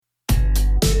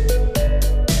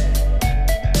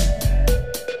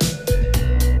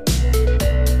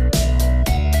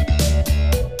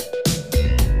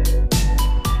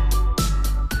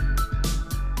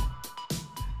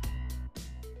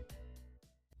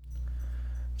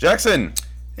Jackson!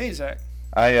 Hey, Zach.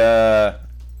 I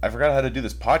forgot how to do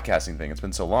this podcasting thing. It's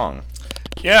been so long.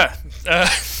 Yeah.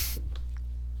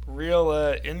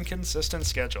 Real inconsistent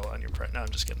schedule on your part. No, I'm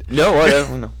just kidding.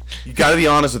 No. You gotta be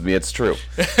honest with me. It's true.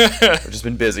 I've just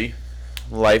been busy.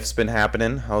 Life's been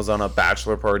happening. I was on a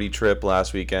bachelor party trip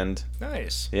last weekend.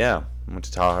 Nice. Yeah. Went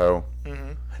to Tahoe.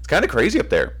 Mm-hmm. It's kind of crazy up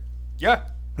there. Yeah.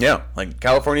 Yeah. Like,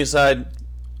 California side,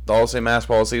 all the same mask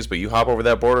policies, but you hop over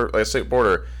that border, like state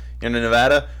border, into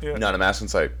Nevada, not a mask in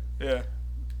sight. Yeah.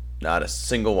 Not a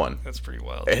single one. That's pretty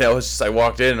wild. And I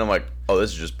walked in and I'm like, oh,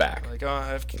 this is just back. Like,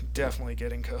 I'm definitely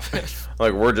getting COVID.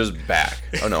 Like, we're just back.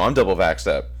 Oh, no, I'm double vaxxed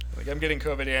up. Like, I'm getting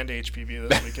COVID and HPV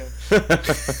this weekend.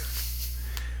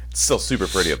 It's still super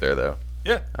pretty up there, though.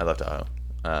 Yeah. I love Tahoe.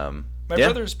 My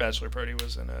brother's bachelor party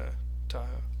was in Tahoe.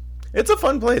 It's a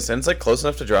fun place, and it's, like, close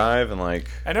enough to drive, and, like...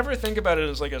 I never think about it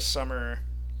as, like, a summer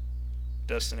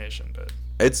destination, but...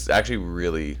 It's actually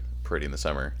really pretty in the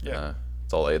summer. Yeah.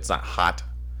 It's not hot.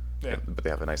 Yeah. But they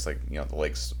have a nice, like, the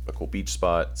lake's a cool beach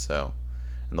spot, so...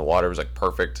 And the water was, like,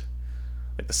 perfect.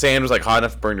 Like, the sand was, like, hot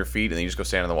enough to burn your feet, and then you just go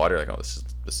stand in the water, like, oh, this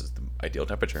is the ideal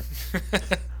temperature.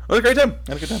 It was a great time.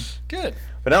 I had a good time. Good.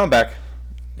 But now I'm back.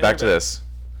 Back to this.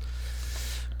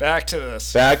 Back to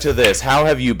this. Back to this. How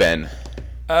have you been?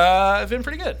 I've been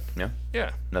pretty good. Yeah?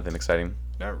 Yeah. Nothing exciting?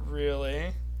 Not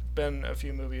really. Been a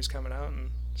few movies coming out and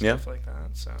stuff like that.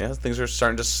 So. Yeah, things are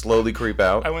starting to slowly creep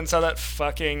out. I went and saw that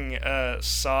fucking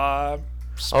Saw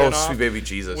spin-off. Oh, sweet baby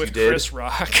Jesus. With you did? Chris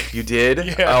Rock. You did?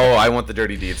 Yeah. Oh, I want the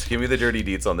dirty deeds. Give me the dirty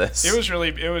deeds on this. It was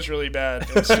really bad.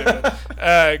 It was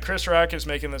stupid. Chris Rock is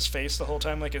making this face the whole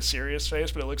time, like a serious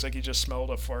face, but it looks like he just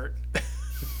smelled a fart.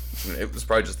 It was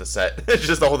probably just the set. It's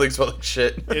just the whole thing smelled like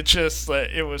shit.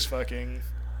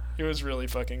 It was really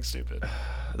fucking stupid.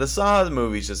 The Saw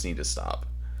movies just need to stop.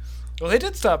 Well, they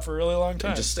did stop for a really long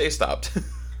time. Just stay stopped.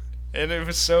 And it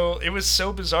was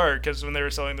so bizarre because when they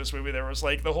were selling this movie, there was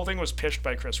like the whole thing was pitched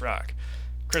by Chris Rock.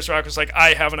 Chris Rock was like,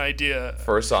 I have an idea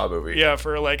for a Saw movie. Yeah,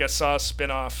 for like a Saw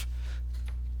spinoff.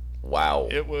 Wow.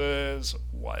 It was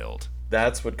wild.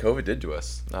 That's what COVID did to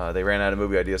us. They ran out of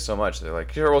movie ideas so much. They're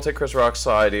like, here, we'll take Chris Rock's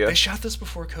Saw idea. They shot this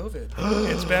before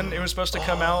COVID. It was supposed to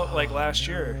come out like last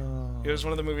year. It was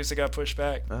one of the movies that got pushed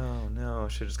back. Oh no,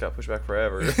 shit just got pushed back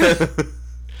forever.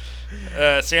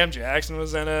 Sam Jackson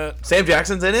was in it. Sam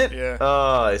Jackson's in it?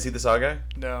 Yeah. Is he the Saw guy?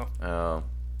 No. Oh.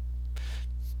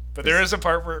 But there is a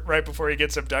part right before he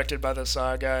gets abducted by the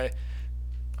Saw guy.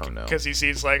 Oh no. Because he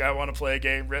sees like, I want to play a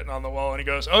game written on the wall, and he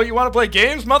goes, oh, you want to play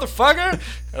games, motherfucker? And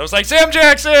I was like, Sam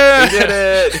Jackson! He did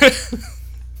it!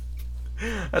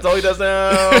 That's all he does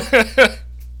now.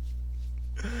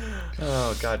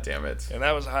 Oh, god damn it. And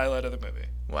that was the highlight of the movie.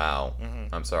 Wow.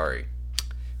 Mm-hmm. I'm sorry.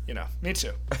 Me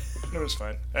too. It was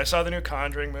fine. I saw the new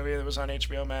Conjuring movie that was on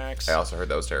HBO Max. I also heard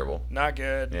that was terrible. Not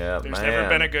good. Yeah, There's never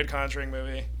been a good Conjuring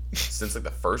movie. Since like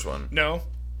the first one. No.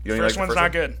 You First one's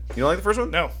not good. You don't like the first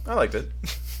one? No. I liked it.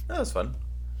 That was fun.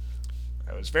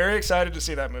 I was very excited to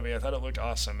see that movie. I thought it looked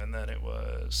awesome, and then it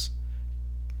was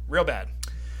real bad.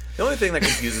 The only thing that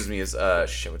confuses me is,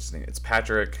 what's his name? It's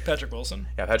Patrick Wilson.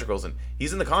 Yeah, Patrick Wilson.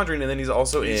 He's in The Conjuring, and then he's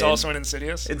also in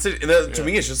Insidious. To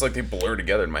me, it's just like they blur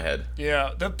together in my head.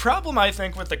 Yeah. The problem, I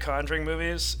think, with the Conjuring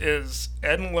movies is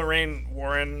Ed and Lorraine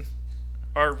Warren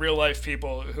are real-life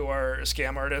people who are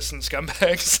scam artists and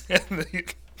scumbags, and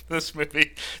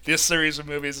this series of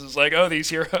movies is like, oh, these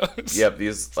heroes. Yep,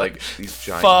 these giant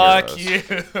heroes. Fuck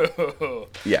you.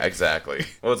 Yeah, exactly.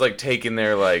 Well, it's like taking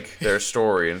their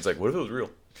story, and it's like, what if it was real?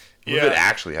 What if it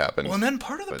actually happened? Well, and then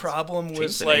part of the problem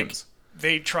was like names.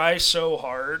 They try so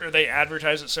hard, or they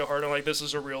advertise it so hard, and like, this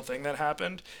is a real thing that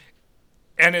happened,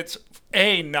 and it's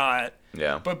A, not.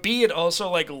 Yeah. But B, it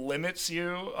also like limits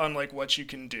you on like what you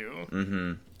can do.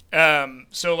 Mm-hmm.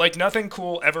 So like nothing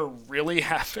cool ever really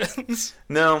happens.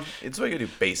 No, it's what you do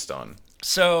based on.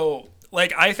 So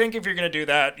like I think if you're gonna do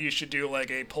that, you should do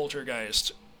like a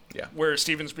Poltergeist. Yeah. Where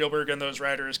Steven Spielberg and those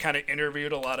writers kind of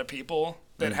interviewed a lot of people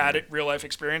that had real life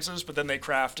experiences, but then they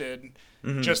crafted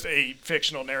just a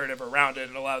fictional narrative around it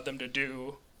and allowed them to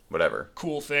do whatever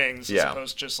cool things as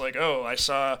opposed to just like, oh, I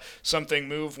saw something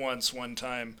move one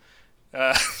time.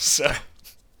 So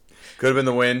could have been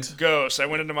the wind. Ghost. I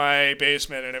went into my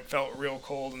basement and it felt real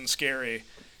cold and scary.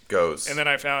 Ghost. And then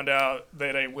I found out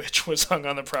that a witch was hung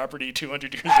on the property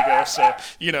 200 years ago. So,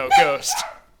 ghost.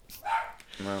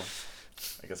 Well,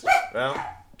 I guess.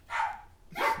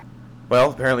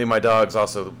 Well, apparently my dogs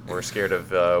also were scared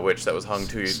of a witch that was hung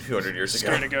 200 years ago.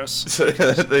 Scared of ghosts. So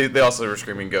they also were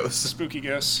screaming ghosts. Spooky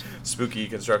ghosts. Spooky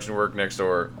construction work next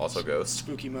door, also ghosts.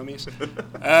 Spooky mummies.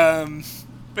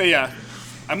 But yeah,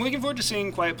 I'm looking forward to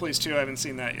seeing Quiet Place 2. I haven't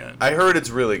seen that yet. I heard it's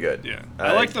really good. Yeah.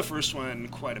 I like the first one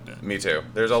quite a bit. Me too.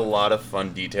 There's a lot of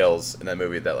fun details in that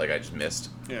movie that like I just missed.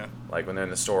 Yeah. Like when they're in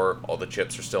the store, all the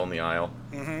chips are still in the aisle.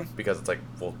 Mm-hmm. Because it's like,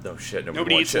 well, no shit,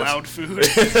 Nobody wants eats chips. loud food.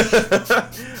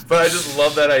 But I just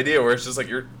love that idea where it's just like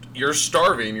you're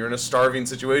starving, you're in a starving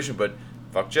situation, but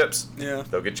fuck chips. Yeah.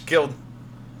 They'll get you killed.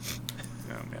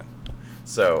 Oh man.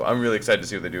 So I'm really excited to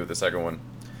see what they do with the second one.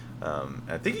 And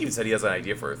I think he even said he has an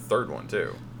idea for a third one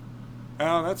too.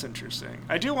 Oh, that's interesting.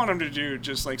 I do want him to do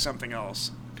just like something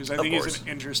else because I think course. he's an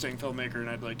interesting filmmaker, and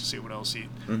I'd like to see what else he.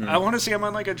 Mhm. I want to see him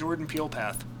on like a Jordan Peele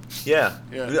path. Yeah,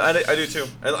 Yeah. I do too.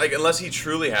 And like unless he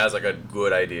truly has like a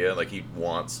good idea, like he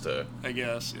wants to, I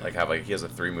guess. Yeah. like have like he has a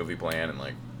 3-movie plan and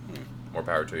like more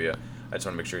power to you. I just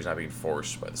want to make sure he's not being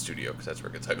forced by the studio because that's where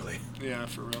it gets ugly. Yeah,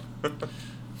 for real.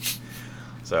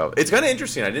 So it's kind of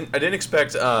interesting. I didn't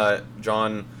expect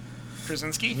John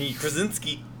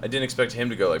Krasinski. I didn't expect him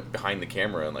to go like behind the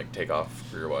camera and like take off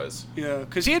career wise. Yeah,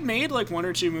 because he had made like 1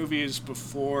 or 2 movies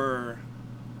before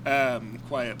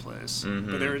Quiet Place,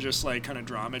 but they were just like kind of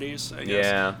dramedies, I guess.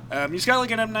 Yeah. He's got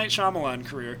like an M. Night Shyamalan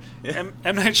career. Yeah.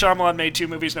 M. Night Shyamalan made 2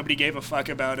 movies nobody gave a fuck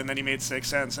about, and then he made Sixth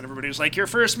Sense, and everybody was like, "Your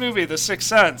first movie, The Sixth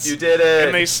Sense." You did it.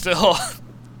 And they still.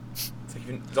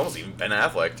 It's almost even Ben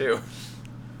Affleck too.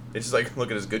 It's just like look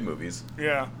at his good movies.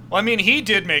 Yeah. Well, I mean, he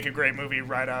did make a great movie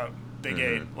right out the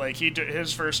gate. Like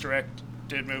his first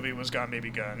directed movie was Gone Baby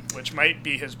Gone, which might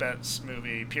be his best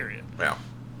movie. Period. Yeah.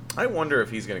 I wonder if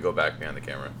he's gonna go back behind the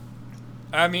camera.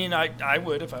 I mean, I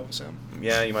would if I was him.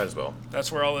 Yeah, you might as well.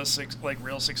 That's where all his like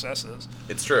real success is.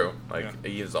 It's true. Like Yeah.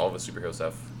 he has all of his superhero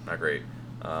stuff. Not great.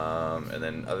 And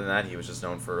then other than that, he was just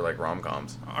known for like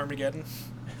rom-coms. Armageddon.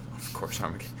 Of course,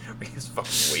 Armageddon. He was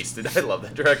fucking wasted. I love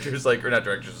that director's like, or not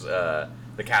director's, the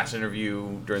cast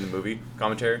interview during the movie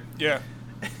commentary. Yeah.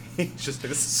 He's just like,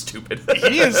 this is stupid.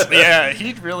 He is. Yeah,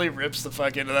 he really rips the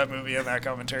fuck into that movie and that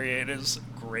commentary. It is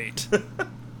great.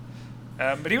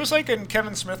 But he was like in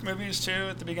Kevin Smith movies too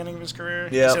at the beginning of his career.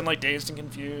 Yeah. He's in like Dazed and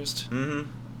Confused. Mm-hmm.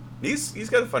 He's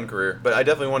got a fun career, but I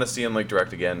definitely want to see him like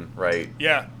direct again, right?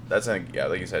 Yeah. That's like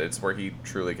like you said, it's where he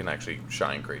truly can actually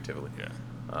shine creatively.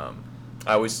 Yeah.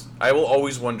 I will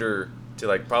always wonder to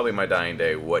like probably my dying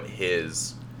day what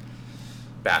his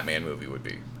Batman movie would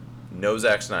be. No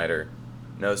Zack Snyder,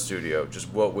 no studio,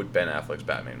 just what would Ben Affleck's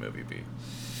Batman movie be?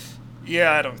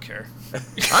 Yeah, I don't care.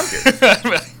 I'm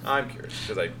curious. I'm curious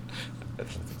because I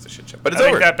think it's a shit show. But it's I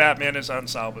over. think that Batman is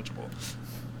unsalvageable.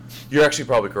 You're actually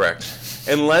probably correct.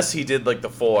 Unless he did like the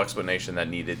full explanation that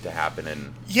needed to happen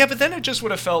in. Yeah, but then it just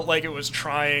would have felt like it was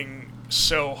trying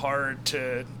so hard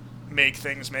to make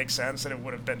things make sense that it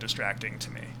would have been distracting to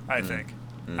me, I think.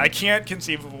 I can't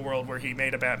conceive of a world where he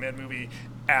made a Batman movie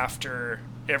after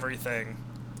everything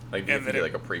Like And if that you did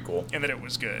it- like a prequel. and that it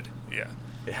was good. Yeah.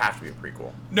 It'd have to be a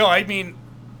prequel. No, I mean,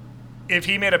 if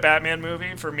he made a Batman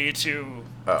movie, for me to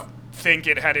Oh. think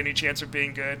it had any chance of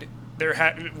being good, there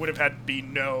would have had to be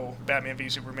no Batman v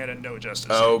Superman and no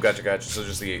Justice Oh, League. gotcha. So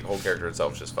just the whole character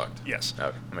itself is just fucked. Yes.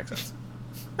 Okay, that makes sense.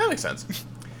 That makes sense.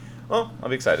 Well, I'll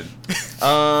be excited.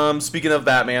 Speaking of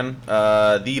Batman,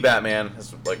 the Batman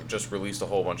has like just released a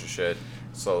whole bunch of shit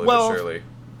slowly Well, but surely.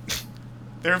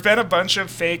 There have been a bunch of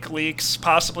fake leaks,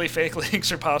 possibly fake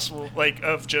leaks or possible, like,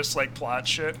 of just, like, plot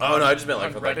shit. Oh no, I just meant like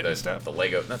on for like Reddit and stuff. the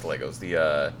Lego, not the Legos,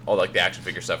 the all like the action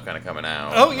figure stuff kind of coming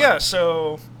out. Oh, yeah,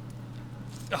 so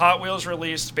Hot Wheels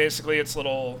released basically its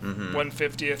little Mhm.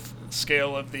 1/50th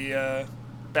scale of the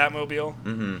Batmobile.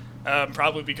 Mm-hmm.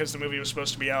 Probably because the movie was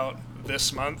supposed to be out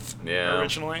this month Yeah.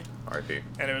 originally, R.I.P.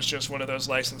 and it was just one of those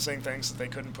licensing things that they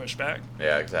couldn't push back.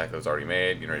 Yeah, exactly. It was already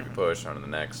made. You're ready to be pushed on to the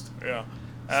next. Yeah.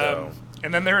 So-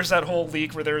 And then there was that whole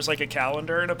leak where there was like a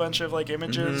calendar and a bunch of like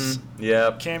images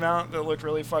Yep, came out that looked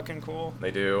really fucking cool. they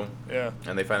do. Yeah.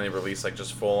 And they finally released like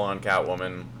just full on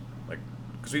Catwoman, like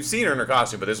because we've seen her in her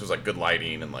costume, but this was like good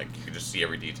lighting and like you could just see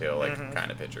every detail, like kind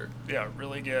of picture. Yeah,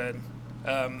 really good.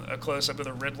 A close up of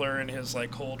the Riddler in his like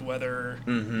cold weather,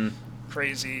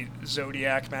 crazy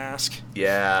Zodiac mask.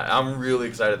 Yeah, I'm really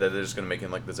excited that they're just gonna make him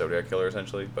like the Zodiac killer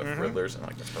essentially, but for Riddlers, I'm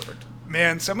like that's perfect.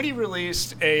 Man, somebody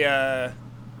released a.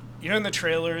 You know, in the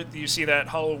trailer, you see that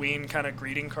Halloween kind of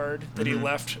greeting card that he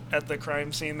left at the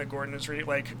crime scene that Gordon is reading,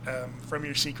 like from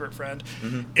your secret friend.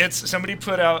 It's somebody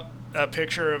put out a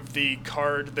picture of the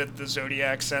card that the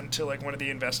Zodiac sent to like one of the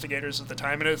investigators at the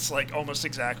time, and it's like almost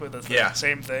exactly the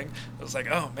same thing. I was like,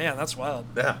 oh man, that's wild.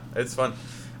 Yeah, it's fun.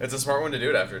 It's a smart one to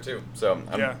do it after too. So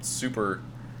I'm Yeah. super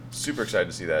excited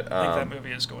to see that. I think that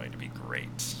movie is going to be great.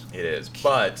 It is,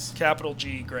 but Capital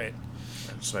G, great.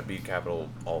 it just might be capital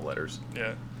all letters.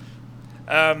 Yeah.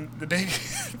 The big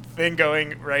thing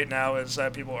going right now is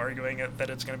people arguing that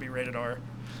it's going to be rated R.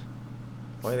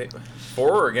 Why they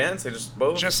for or against? They just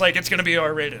both. Just like it's going to be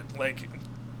R-rated. Like,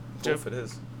 Cool if it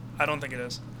is. I don't think it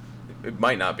is. It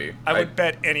might not be. I would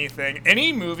bet anything.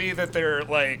 Any movie that they're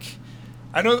like,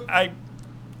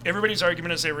 everybody's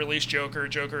argument is they released Joker.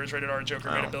 Joker is rated R.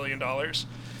 Joker made $1 billion.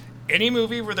 Any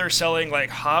movie where they're selling like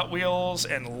Hot Wheels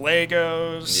and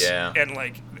Legos, and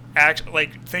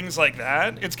like things like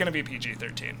that, it's going to be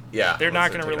PG-13. Yeah, they're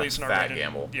not going to release an fat R-rated.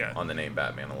 gamble on the name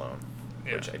Batman alone,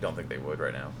 which I don't think they would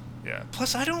right now. Yeah.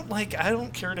 Plus, I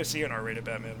don't care to see an R-rated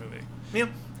Batman movie. Yeah.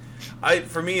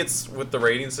 For me, it's with the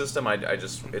rating system.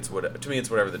 It's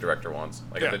whatever the director wants.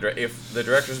 Like if the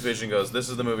director's vision goes, this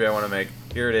is the movie I want to make.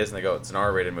 Here it is, and they go, it's an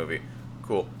R-rated movie.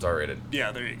 Cool, it's R-rated.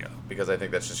 Yeah, there you go. Because I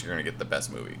think that's just you're gonna get the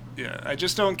best movie. Yeah, I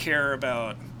just don't care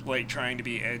about like trying to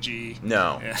be edgy.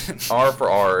 No, R for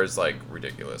R is like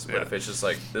ridiculous. But if it's just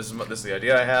like this is the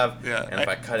idea I have, and if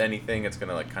I cut anything, it's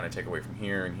gonna like kind of take away from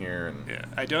here and here. And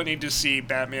I don't need to see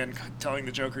Batman telling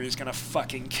the Joker he's gonna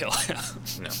fucking kill him.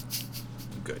 No,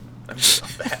 good. I'm good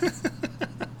off that.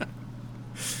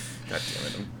 God damn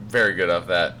it, I'm very good off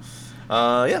that.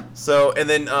 So, and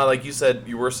then, like you said,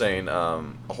 you were saying, a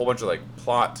whole bunch of, like,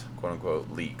 plot, quote-unquote,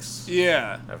 leaks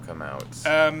have come out.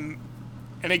 And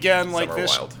again, like,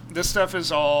 wild. This stuff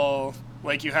is all,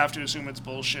 like, you have to assume it's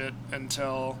bullshit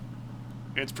until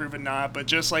it's proven not, but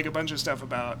just, like, a bunch of stuff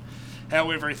about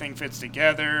how everything fits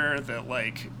together, that,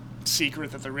 like, secret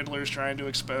that the Riddler's trying to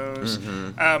expose.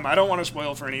 I don't want to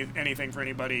spoil for anything for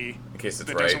anybody in case it's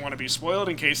that doesn't want to be spoiled,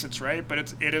 in case it's right,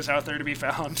 but it is out there to be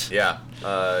found. Yeah.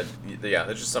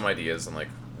 There's just some ideas on like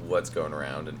what's going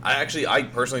around, and I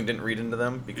personally didn't read into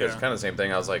them because kind of the same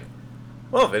thing. I was like,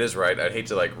 well, if it is right, I'd hate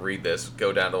to like read this,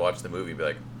 go down to watch the movie, and be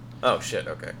like, oh shit,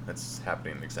 okay, that's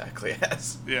happening exactly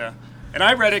as. Yeah, and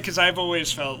I read it because I've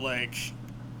always felt like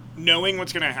knowing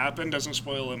what's going to happen doesn't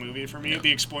spoil a movie for me.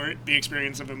 The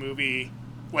experience of a movie,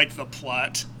 like the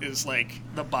plot, is like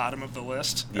the bottom of the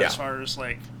list as far as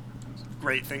like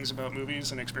great things about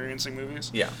movies and experiencing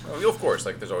movies. Yeah, well, of course.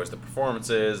 Like there's always the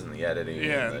performances and the editing,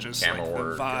 and the just camera like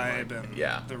work, the vibe,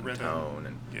 and the rhythm, tone,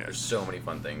 and there's so many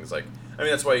fun things. Like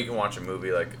that's why you can watch a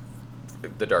movie like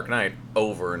The Dark Knight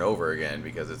over and over again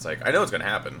because it's like I know it's going to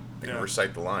happen. I can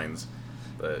recite the lines,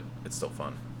 but it's still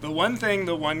fun. The one thing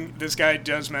this guy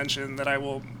does mention that I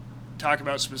will talk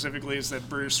about specifically is that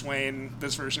Bruce Wayne,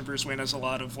 this version of Bruce Wayne, has a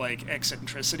lot of like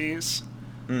eccentricities,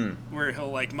 where he'll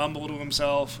like mumble to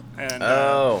himself and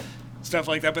stuff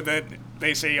like that. But then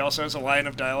they say he also has a line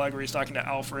of dialogue where he's talking to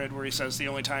Alfred, where he says the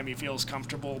only time he feels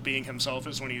comfortable being himself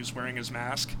is when he's wearing his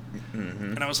mask.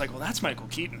 And I was like, well, that's Michael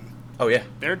Keaton. Oh yeah,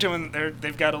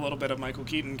 they've got a little bit of Michael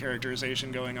Keaton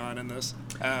characterization going on in this,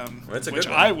 which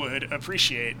I would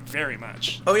appreciate very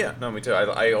much. Oh yeah, no, me too.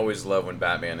 I always love when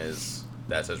Batman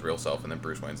that's his real self, and then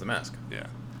Bruce Wayne's the mask. Yeah,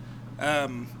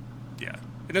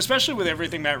 and especially with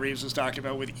everything Matt Reeves has talked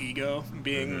about with ego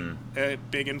being a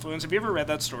big influence. Have you ever read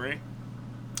that story?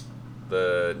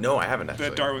 No, I haven't actually.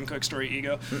 The Darwin Cook story,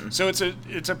 Ego. So it's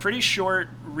a pretty short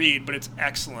read, but it's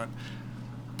excellent.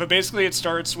 But basically, it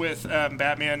starts with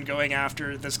Batman going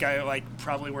after this guy who, like,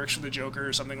 probably works for the Joker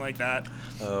or something like that.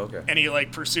 Oh, okay. And he,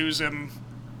 like, pursues him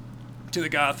to the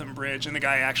Gotham Bridge, and the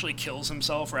guy actually kills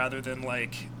himself rather than,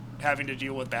 like, having to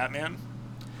deal with Batman.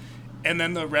 And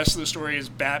then the rest of the story is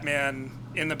Batman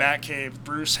in the Batcave,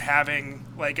 Bruce having,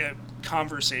 like, a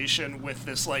conversation with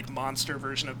this, like, monster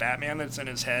version of Batman that's in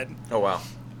his head. Oh, wow.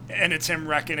 And it's him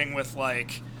reckoning with,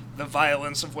 like, the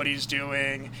violence of what he's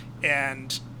doing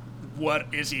and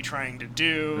what is he trying to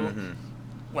do.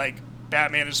 Like,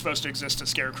 Batman is supposed to exist to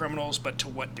scare criminals, but to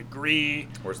what degree?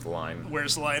 Where's the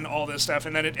line? All this stuff.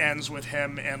 And then it ends with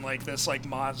him and, like, this, like,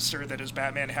 monster that is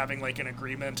Batman having, like, an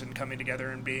agreement and coming together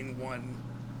and being one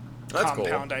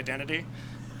compound identity.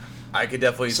 I could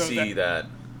definitely see that.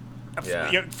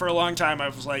 Yeah. For a long time, I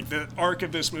was like, the arc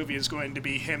of this movie is going to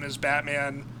be him as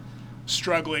Batman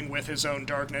struggling with his own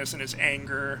darkness and his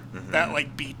anger. That,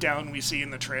 like, beatdown we see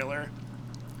in the trailer.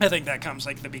 I think that comes,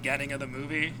 like, the beginning of the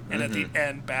movie. And at the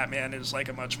end, Batman is, like,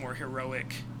 a much more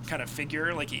heroic kind of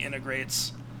figure. Like, he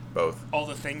integrates both all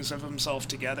the things of himself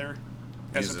together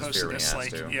as opposed to this,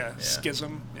 like,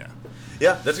 schism.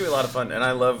 Yeah, that's going to be a lot of fun. And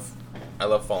I love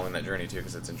following that journey, too,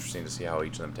 because it's interesting to see how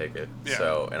each of them take it. Yeah,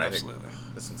 so, and absolutely. I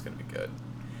think this one's going to be good.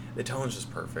 The tone's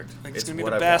just perfect. I think it's going to be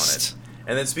the best. Wanted.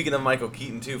 And then speaking of Michael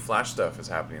Keaton, too, Flash stuff is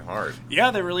happening hard.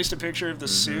 Yeah, they released a picture of the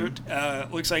suit.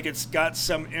 Looks like it's got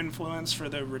some influence for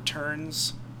the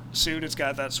Returns suit. It's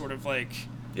got that sort of, like,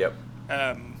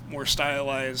 more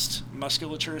stylized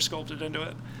musculature sculpted into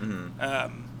it.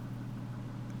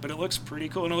 But it looks pretty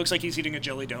cool, and it looks like he's eating a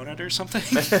jelly donut or something.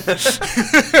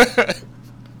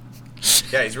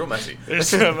 Yeah, he's real messy. There's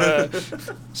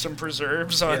some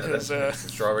preserves on his. Some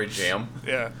strawberry jam.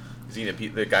 Yeah. He's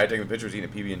eating the guy taking the picture was eating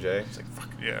a PB&J. It's like, fuck.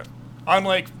 Yeah.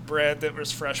 Unlike bread that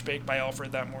was fresh baked by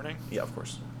Alfred that morning. Yeah, of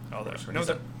course. Although, no,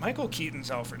 Michael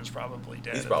Keaton's Alfred is probably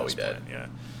dead. He's probably dead. Point, yeah.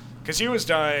 Because he was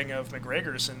dying of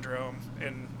McGregor syndrome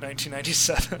in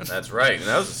 1997. That's right, and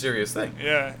that was a serious thing.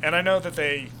 Yeah, and I know that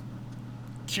they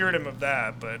cured him of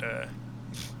that, but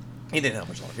he didn't have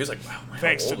much longer. He was like, wow,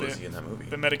 thanks how old to was he in that movie?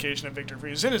 The medication of Victor Free.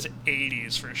 He was in his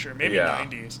 80s for sure, maybe yeah,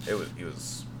 90s. He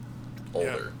was older.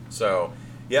 Yeah. So,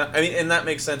 yeah, I mean, and that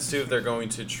makes sense too if they're going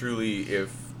to truly,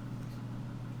 if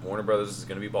Warner Brothers is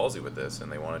going to be ballsy with this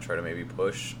and they want to try to maybe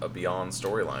push a Beyond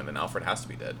storyline, then Alfred has to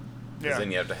be dead. Because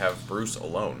then you have to have Bruce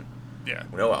alone. Yeah.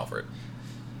 No Alfred.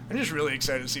 I'm just really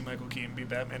excited to see Michael Keaton be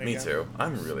Batman again. Me too.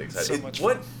 I'm really excited. So much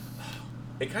fun.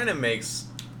 It kind of makes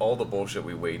all the bullshit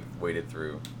we waited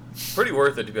through pretty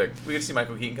worth it to be like, we get to see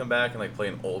Michael Keaton come back and like play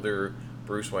an older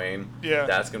Bruce Wayne. Yeah.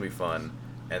 That's going to be fun.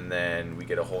 And then we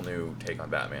get a whole new take on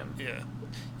Batman. Yeah.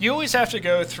 You always have to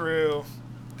go through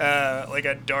like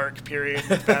a dark period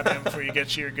with Batman before you get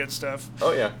to your good stuff.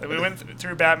 Oh, yeah. Like we went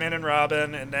through Batman and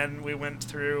Robin, and then we went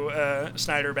through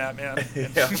Snyder Batman.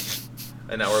 Yeah.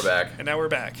 And now we're back. And now we're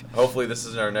back. Hopefully this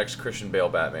is our next Christian Bale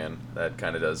Batman that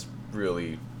kind of does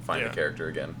really find a character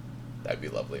again. That'd be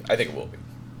lovely. I think it will be.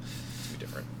 It'll be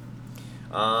different.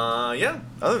 Yeah.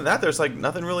 Other than that, there's like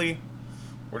nothing really.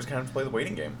 We're just kind of play the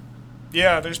waiting game.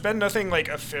 Yeah, there's been nothing like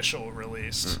official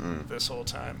released this whole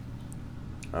time.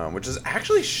 Which is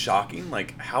actually shocking,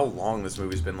 like how long this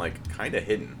movie's been like kind of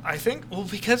hidden. I think, well,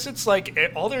 because it's like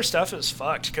all their stuff is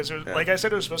fucked. Because like I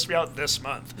said, it was supposed to be out this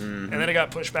month, and then it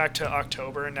got pushed back to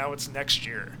October, and now it's next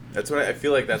year. That's what I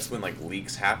feel like. That's when like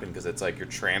leaks happen because it's like you're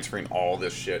transferring all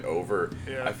this shit over.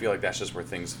 Yeah. I feel like that's just where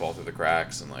things fall through the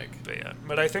cracks and like.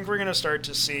 But I think we're gonna start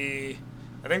to see.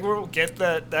 I think we'll get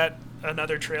that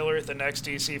another trailer at the next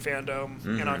DC Fandom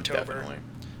in October. Definitely.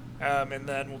 And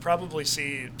then we'll probably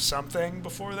see something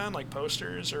before then, like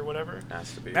posters or whatever.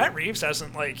 Has to be. Matt Reeves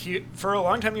hasn't for a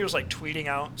long time he was like tweeting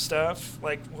out stuff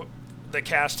like the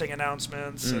casting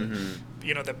announcements and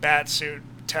the bat suit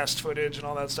test footage and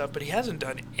all that stuff, but he hasn't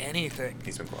done anything.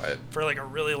 He's been quiet for like a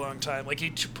really long time. Like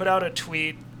he put out a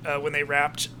tweet when they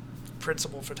wrapped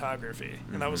principal photography,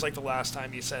 and that was like the last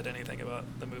time he said anything about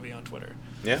the movie on Twitter.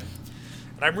 Yeah.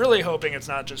 I'm really hoping it's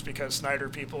not just because Snyder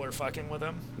people are fucking with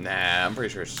him. Nah, I'm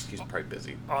pretty sure he's probably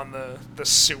busy. On the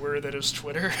sewer that is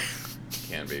Twitter.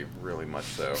 Can be, really much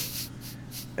so.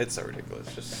 It's so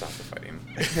ridiculous. Just stop the fighting.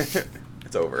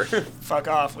 It's over. Fuck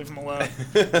off, leave him alone.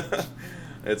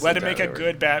 Let him make a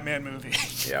good Batman movie.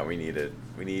 Yeah, we need it.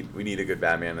 We need a good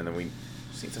Batman, and then we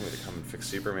just need somebody to come and fix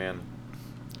Superman.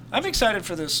 I'm excited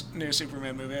for this new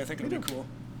Superman movie. I think it'll be cool.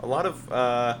 A lot of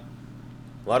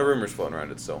rumors floating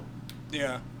around it still.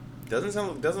 Yeah.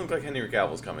 Doesn't look like Henry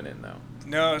Cavill's coming in though.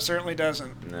 No, it certainly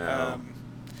doesn't. No.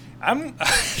 I'm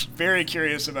very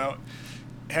curious about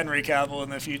Henry Cavill in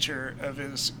the future of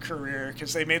his career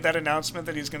because they made that announcement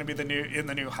that he's going to be in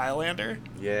the new Highlander.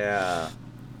 Yeah.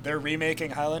 They're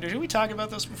remaking Highlander. Did we talk about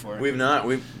this before? We've not.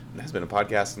 There's been a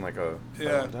podcast in like a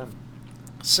long time.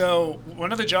 So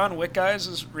one of the John Wick guys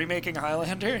is remaking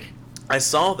Highlander. I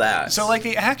saw that. So like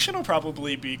the action will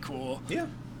probably be cool. Yeah.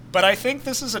 But I think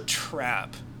this is a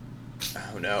trap.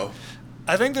 Oh no.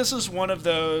 I think this is one of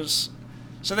those.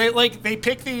 So they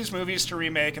pick these movies to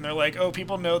remake, and they're like, oh,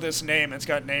 people know this name. It's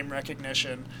got name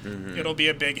recognition. It'll be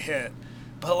a big hit.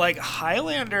 But like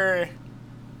Highlander,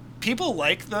 people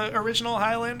like the original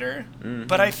Highlander,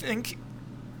 but I think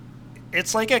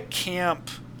it's like a camp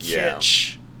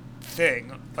kitsch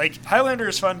thing. Like Highlander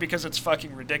is fun because it's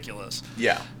fucking ridiculous.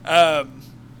 Yeah. I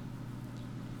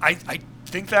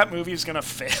think that movie is gonna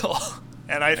fail.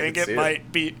 And I think it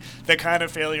might be the kind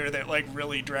of failure that like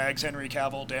really drags Henry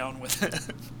Cavill down with it.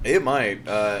 It might,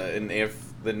 and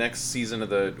if the next season of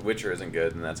The Witcher isn't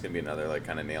good, then that's gonna be another like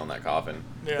kind of nail in that coffin.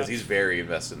 Because he's very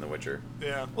invested in The Witcher.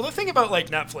 Yeah. Well, the thing about like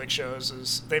Netflix shows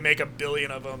is they make 1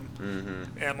 billion of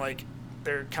them, and like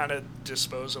they're kind of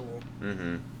disposable.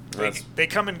 Like, they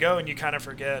come and go, and you kind of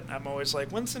forget. I'm always like,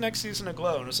 when's the next season of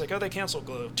Glow? And it's like, oh, they canceled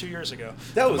Glow 2 years ago.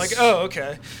 I'm like, oh,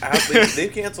 okay.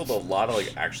 They've canceled a lot of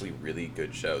like actually really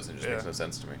good shows, and it just makes no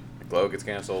sense to me. Glow gets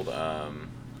canceled.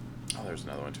 There's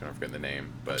another one too. I'm forgetting the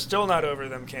name, but I'm still not over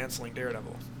them canceling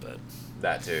Daredevil. But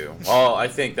that too. Well, I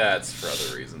think that's for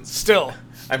other reasons. Still,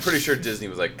 I'm pretty sure Disney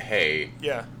was like, hey.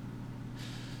 Yeah.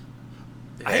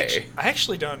 Hey. I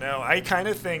actually don't know. I kind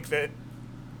of think that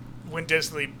when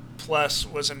Disney Plus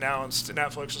was announced,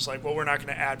 Netflix was like, well, we're not going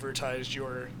to advertise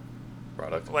your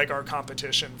product, like our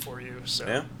competition for you. So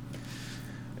yeah,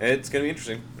 it's going to be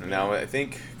interesting. And now I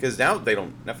think because now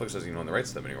Netflix doesn't even own the rights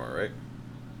to them anymore, right?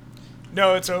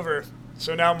 No, it's over.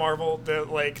 So now Marvel, they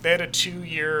had a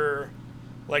 2-year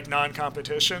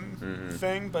non-competition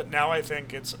thing, but now I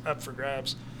think it's up for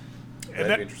grabs. And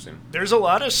That'd be interesting. There's a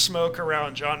lot of smoke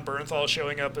around John Bernthal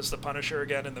showing up as the Punisher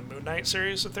again in the Moon Knight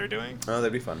series that they're doing. Oh,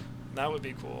 that'd be fun. That would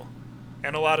be cool.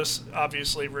 And a lot of,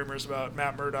 obviously, rumors about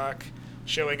Matt Murdock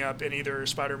showing up in either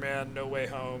Spider-Man No Way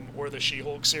Home or the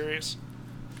She-Hulk series.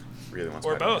 Really wants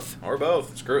Or Spider-Man. both. Or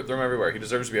both. Screw it. Throw him everywhere. He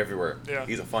deserves to be everywhere. Yeah.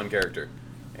 He's a fun character.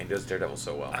 And he does Daredevil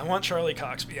so well. I want Charlie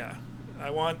Cox. Yeah. I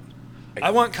want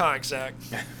Cox, Zach.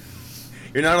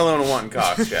 You're not alone in wanting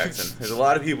Cox, Jackson. There's a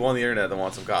lot of people on the internet that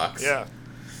want some Cox. Yeah.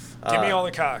 Give me all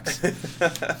the Cox.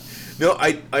 No,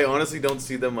 I honestly don't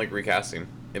see them recasting.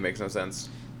 It makes no sense.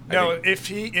 No, if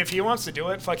he wants to do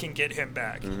it, fucking get him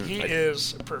back. He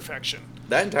is perfection.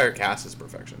 That entire cast is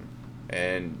perfection.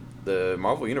 And the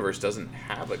Marvel Universe doesn't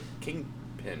have a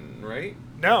Kingpin, right?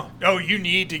 No. Oh, you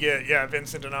need to get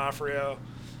Vincent D'Onofrio.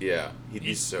 Yeah, he'd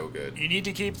be so good. You need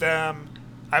to keep them.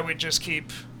 I would just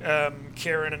keep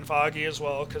Karen and Foggy as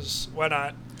well, because why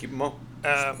not? Keep them all.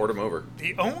 Just port them over.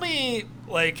 The only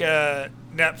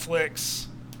Netflix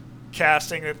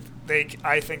casting that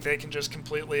I think they can just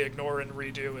completely ignore and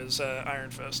redo is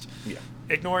Iron Fist. Yeah.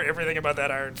 Ignore everything about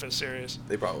that Iron Fist series.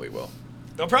 They probably will.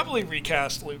 They'll probably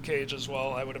recast Luke Cage as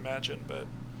well, I would imagine, but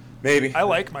maybe. I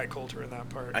like Mike Coulter in that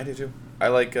part. I do too. I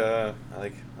like him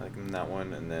in that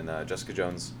one, and then Jessica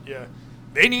Jones. Yeah,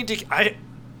 they need to.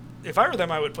 If I were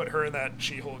them, I would put her in that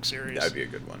She-Hulk series. That'd be a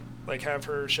good one. Have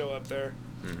her show up there.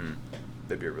 Mm-hmm.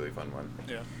 That'd be a really fun one.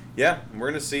 Yeah. Yeah, we're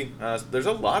gonna see. There's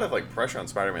a lot of pressure on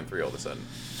Spider-Man 3 all of a sudden.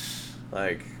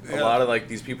 A lot of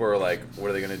these people are what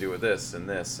are they gonna do with this and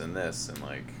this and this and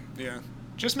Yeah.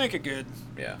 Just make it good.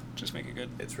 Yeah. Just make it good.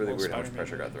 It's really weird how much Spider-Man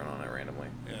pressure got thrown on it randomly.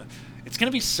 Yeah. It's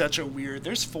gonna be such a weird.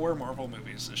 There's 4 Marvel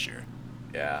movies this year.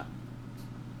 Yeah.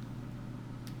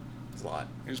 It's a lot.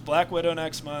 There's Black Widow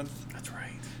next month. That's right.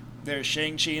 There's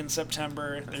Shang-Chi in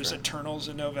September. There's right. Eternals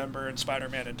in November and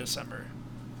Spider-Man in December.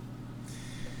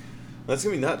 That's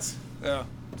gonna be nuts. Yeah.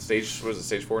 Stage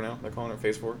 4 now? They're calling it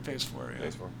Phase 4? Phase 4, yeah.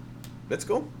 Phase 4. That's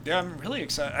cool. Yeah, I'm really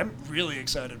excited. I'm really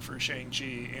excited for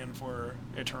Shang-Chi and for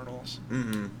Eternals.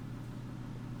 Mm-hmm.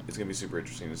 It's gonna be super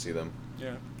interesting to see them.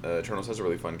 Yeah. Eternals has a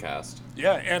really fun cast.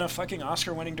 Yeah, and a fucking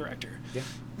Oscar-winning director. Yeah.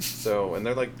 So, and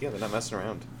they're they're not messing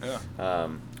around. Yeah.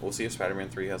 We'll see if Spider-Man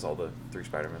 3 has all the 3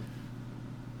 Spider-Man.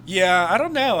 Yeah, I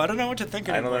don't know. I don't know what to think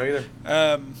anymore. I don't know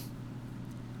either.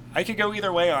 I could go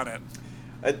either way on it.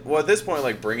 At this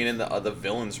point, bringing in the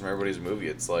villains from everybody's movie,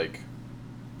 it's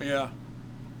Yeah.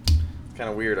 it's kind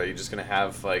of weird. Are you just gonna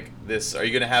have this? Are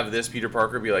you gonna have this Peter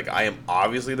Parker be I am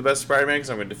obviously the best Spider-Man because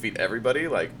I'm gonna defeat everybody?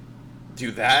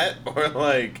 Do that or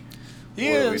He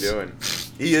what is. are we doing?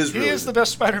 He is. He is the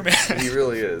best Spider-Man. He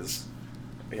really is.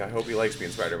 Yeah, I hope he likes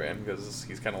being Spider-Man because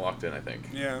he's kind of locked in, I think.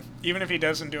 Yeah. Even if he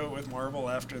doesn't do it with Marvel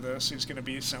after this, he's gonna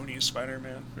be Sony's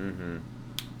Spider-Man. Mm-hmm.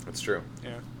 That's true.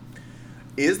 Yeah.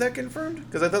 Is that confirmed?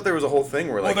 Because I thought there was a whole thing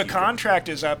where Well, the contract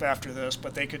is up after this,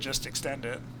 but they could just extend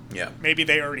it. Yeah. Maybe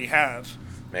they already have.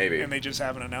 Maybe. And they just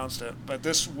haven't announced it. But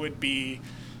this would be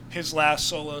his last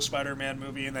solo Spider-Man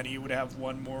movie, and then he would have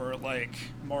one more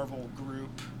Marvel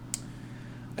group.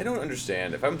 I don't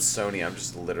understand. If I'm Sony, I'm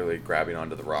just literally grabbing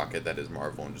onto the rocket that is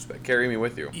Marvel and just carry me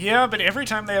with you. Yeah, but every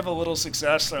time they have a little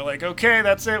success, they're like, okay,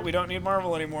 that's it. We don't need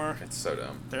Marvel anymore. It's so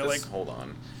dumb. They're just hold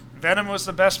on. Venom was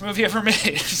the best movie ever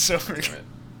made. So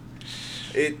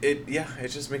it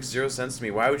just makes zero sense to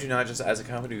me. Why would you not just, as a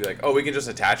company, be like, oh, we can just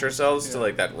attach ourselves to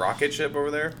that rocket ship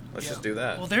over there? Let's just do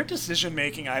that. Well, their decision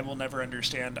making, I will never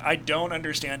understand. I don't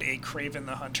understand a Kraven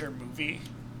the Hunter movie.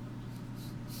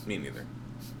 Me neither.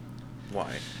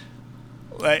 Why?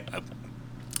 I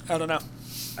don't know.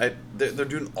 They're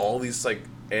doing all these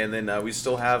and then we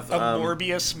still have a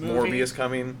Morbius movie. Morbius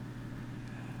coming.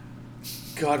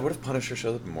 God, what if Punisher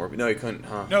showed up in Morbius? No, he couldn't,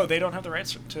 huh? No, they don't have the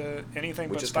rights to anything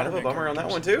Which but is Spider-Man kind of a bummer on that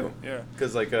one, too. Yeah.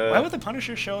 Because, why would the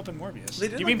Punisher show up in Morbius? They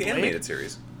did you mean the Blade? animated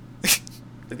series.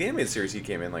 The animated series, he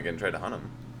came in, and tried to hunt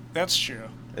him. That's true.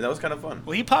 And that was kind of fun.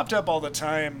 Well, he popped up all the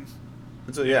time.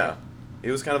 And so, yeah. He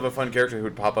was kind of a fun character who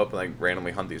would pop up and,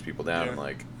 randomly hunt these people down. Yeah.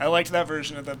 And, I liked that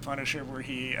version of the Punisher where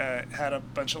he had a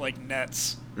bunch of,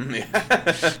 nets.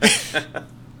 Yeah.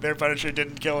 Their Punisher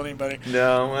didn't kill anybody.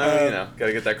 No, well,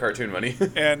 gotta get that cartoon money.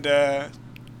 And,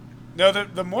 no,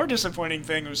 the more disappointing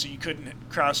thing was you couldn't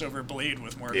cross over Blade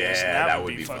with Morbius. Yeah, and that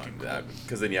would be fucking fun. cool.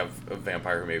 Because then you have a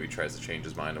vampire who maybe tries to change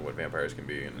his mind on what vampires can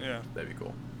be, and Yeah. that'd be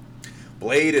cool.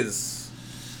 Blade that's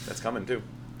coming, too.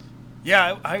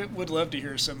 Yeah, I would love to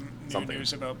hear some new Something.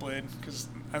 news about Blade, because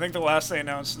I think the last they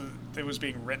announced that it was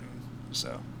being written,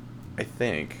 so. I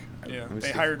think. Yeah, Let me they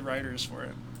see. hired writers for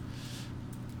it.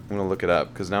 I'm going to look it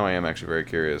up, because now I am actually very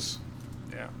curious.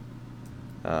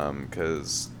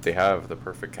 because they have the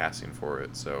perfect casting for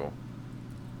it. So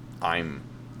I'm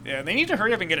Yeah, they need to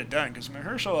hurry up and get it done because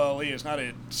Mahershala Ali is not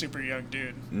a super young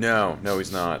dude. no,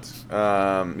 he's not.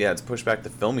 Yeah, it's pushed back the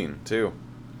filming too.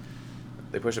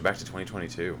 They pushed it back to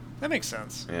 2022. That makes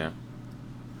sense. Yeah.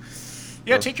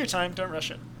 Yeah, take your time. Don't rush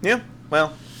it. Yeah.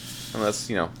 Well, unless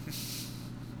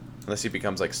unless he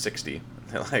becomes like 60.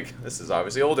 Like, this is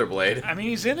obviously older Blade. I mean,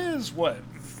 he's in his, what,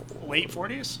 late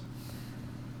 40s?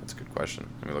 That's a good question.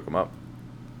 Let me look him up.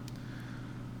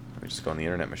 Let me just go on the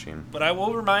internet machine. But I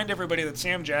will remind everybody that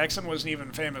Sam Jackson wasn't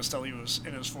even famous till he was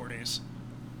in his 40s.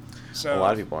 So A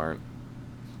lot of people aren't.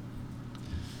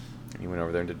 He went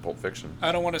over there and did Pulp Fiction.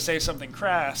 I don't want to say something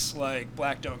crass like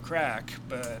Black Don't Crack,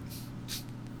 but...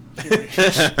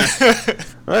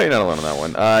 Well, you're not alone on that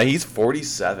one. He's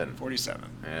 47. 47.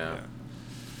 Yeah.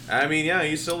 I mean, yeah,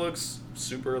 he still looks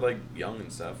super, like, young and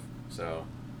stuff. So,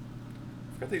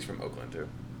 I forgot that he's from Oakland, too.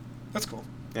 That's cool.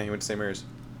 Yeah, he went to St. Mary's.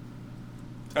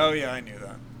 Oh, yeah, I knew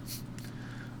that.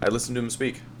 I listened to him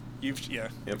speak. You've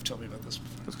told me about this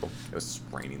before. That's cool. It was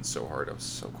raining so hard. I was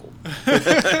so cold.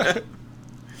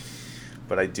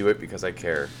 But I do it because I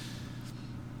care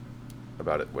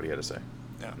about it, what he had to say.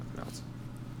 Yeah. No, it's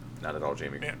not at all,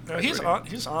 Jamie. Yeah. No, he's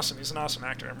awesome. He's an awesome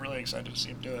actor. I'm really excited to see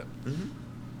him do it.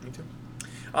 Mm-hmm. Me too.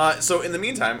 So in the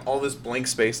meantime, all this blank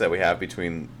space that we have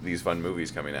between these fun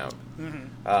movies coming out,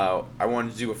 I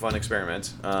wanted to do a fun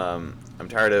experiment. I'm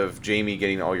tired of Jamie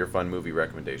getting all your fun movie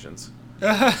recommendations.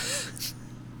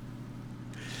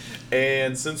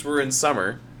 And since we're in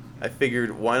summer, I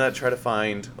figured why not try to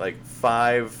find like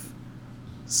 5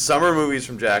 summer movies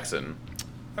from Jackson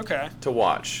Okay. to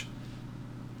watch.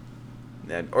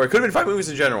 Or it could have been 5 movies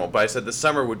in general, but I said the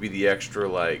summer would be the extra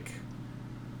like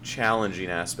challenging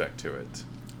aspect to it.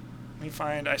 Let me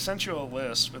find. I sent you a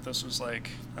list, but this was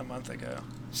like a month ago.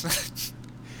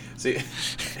 See,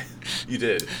 you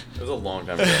did. It was a long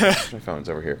time ago. My phone's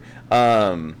over here.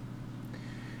 And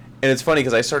it's funny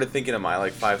because I started thinking of my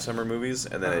like 5 summer movies,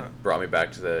 and then it brought me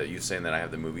back to you saying that I have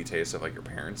the movie taste of like your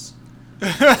parents.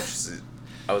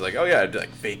 I was like, oh yeah, like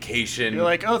Vacation. You're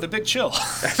like, oh, The Big Chill.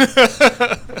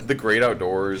 The Great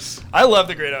Outdoors. I love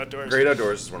The Great Outdoors. Great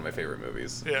Outdoors is one of my favorite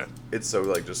movies. Yeah. It's so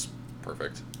like just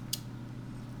perfect.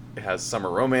 It has summer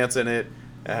romance in it.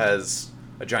 It has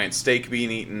a giant steak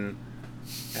being eaten.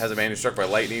 It has a man who's struck by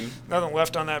lightning. Nothing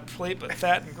left on that plate but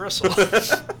fat and gristle.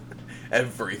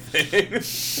 Everything.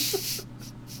 Has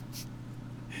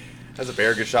a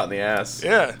bear get shot in the ass.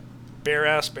 Yeah. Bare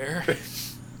ass bear.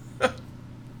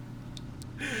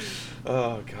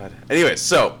 Oh god. Anyway,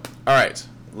 so all right,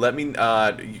 let me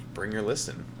you bring your list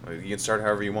in. You can start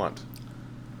however you want.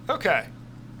 Okay.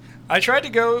 I tried to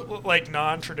go like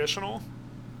non-traditional,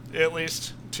 at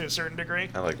least to a certain degree.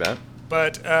 I like that.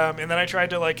 But and then I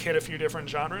tried to like hit a few different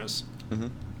genres.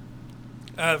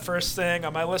 Mm-hmm. First thing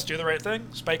on my list, Do the Right Thing,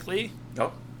 Spike Lee.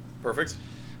 Oh, perfect.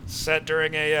 Set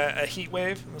during a heat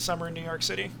wave in the summer in New York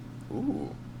City.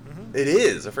 Ooh, It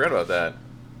is. I forgot about that.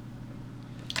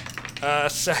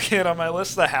 Second on my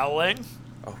list, The Howling.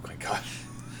 Oh my god.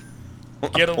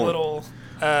 Get a little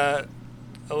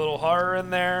horror in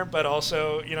there, but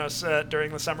also set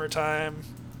during the summertime,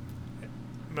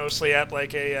 mostly at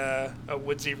like a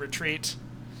woodsy retreat.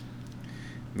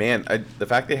 Man, the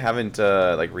fact they haven't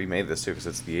like remade this too, because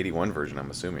it's the '81 version, I'm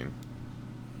assuming.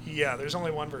 Yeah, there's only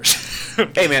one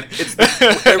version. Hey man,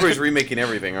 everybody's remaking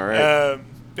everything, all right?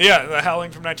 But yeah, The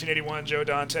Howling from 1981, Joe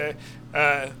Dante.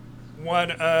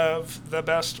 One of the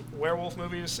best werewolf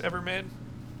movies ever made.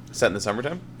 Set in the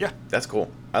summertime? Yeah. That's cool.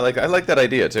 I like that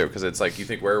idea too, because it's like you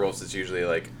think werewolves is usually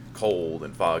like cold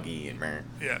and foggy and meh.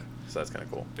 Yeah. So that's kind of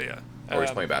cool. But yeah. Or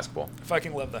he's playing basketball. I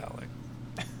fucking love The Howling.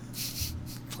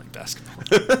 Playing basketball.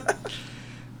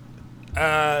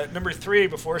 Number 3,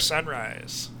 Before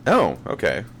Sunrise. Oh,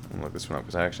 okay. I'll look this one up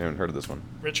because I actually haven't heard of this one.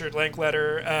 Richard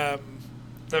Linklater,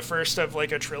 the first of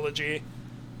like a trilogy.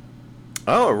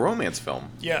 Oh, a romance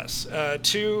film. Yes.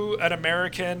 An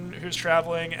American who's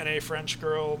traveling and a French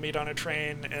girl meet on a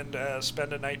train and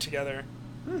spend a night together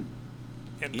in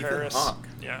Ethan Paris. Hawke.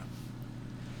 Yeah.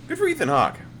 Good for Ethan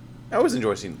Hawke. I always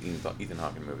enjoy seeing Ethan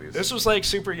Hawke in movies. This was like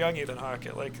super young Ethan Hawke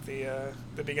at like the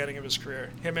beginning of his career.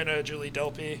 Him and Julie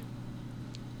Delpy.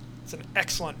 It's an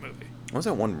excellent movie. What was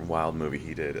that one wild movie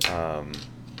he did?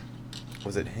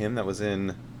 Was it him that was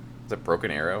in... Was it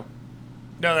Broken Arrow?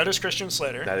 No, that is Christian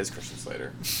Slater. That is Christian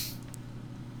Slater.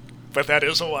 But that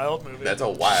is a wild movie. That's a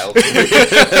wild movie.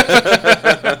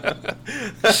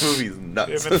 That movie's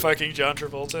nuts. Him and fucking John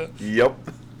Travolta. Yep.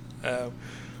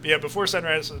 Yeah, Before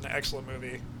Sunrise is an excellent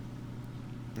movie.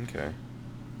 Okay.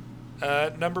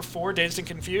 Number 4, Dazed and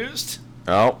Confused.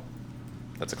 Oh.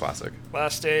 That's a classic.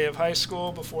 Last day of high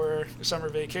school before summer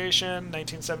vacation,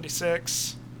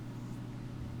 1976.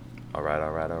 All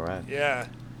right. Yeah,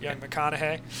 young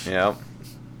McConaughey. Yep.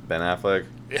 Ben Affleck.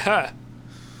 Yeah.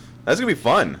 That's gonna be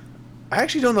fun. I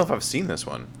actually don't know if I've seen this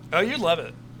one. Oh, you'd love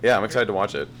it. Yeah, I'm excited to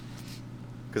watch it.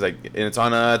 And it's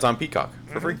on Peacock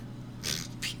for free.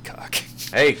 Peacock.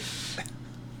 Hey,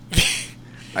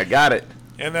 I got it.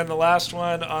 And then the last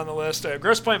one on the list,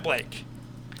 Grosse Pointe Blank.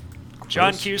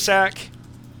 John Cusack,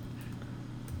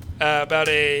 about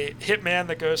a hitman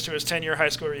that goes to his 10-year high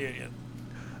school reunion.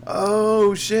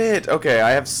 Oh shit. Okay,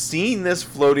 I have seen this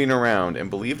floating around, and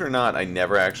believe it or not, I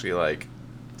never actually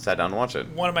sat down and watched it.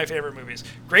 One of my favorite movies.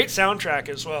 Great soundtrack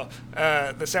as well.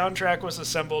 The soundtrack was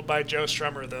assembled by Joe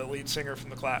Strummer, the lead singer from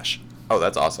The Clash. Oh,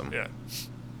 that's awesome. Yeah.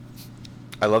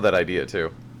 I love that idea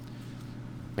too.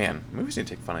 Man, movies need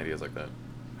to take fun ideas like that.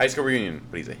 High school reunion,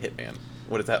 but he's a hitman.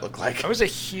 What does that look like? I was a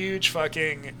huge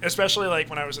fucking, especially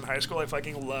when I was in high school, I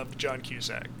fucking loved John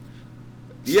Cusack.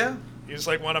 Yeah. He was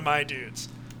one of my dudes.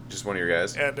 Just one of your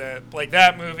guys? And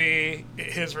that movie,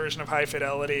 his version of High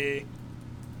Fidelity,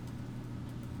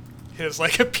 his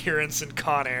appearance in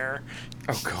Con Air.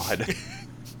 Oh god.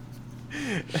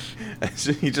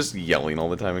 He's just yelling all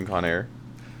the time in Con Air.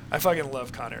 I fucking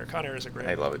love Con Air. Con Air is a great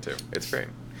I love it too. It's great.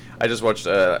 I just watched,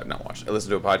 I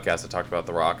listened to a podcast that talked about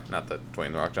The Rock, not the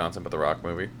Dwayne The Rock Johnson, but The Rock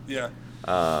movie. Yeah.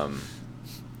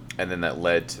 And then that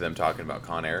led to them talking about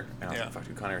Con Air. And I was Yeah. like, fuck,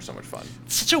 dude, Con Air is so much fun.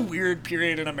 It's such a weird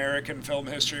period in American film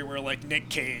history where Nick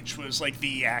Cage was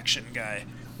the action guy.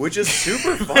 Which is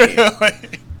super funny.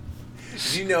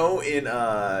 Did you know in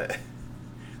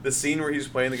the scene where he's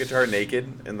playing the guitar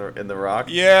naked in the Rock?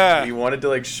 Yeah. He wanted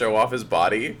to show off his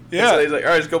body. Yeah. And so he's like, all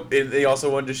right, let's go. And they also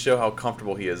wanted to show how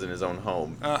comfortable he is in his own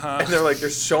home. Uh-huh. And they're like,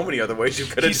 there's so many other ways you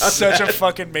could have He's done such that. a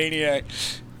fucking maniac.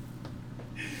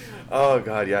 Oh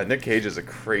god, yeah. Nick Cage is a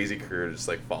crazy career to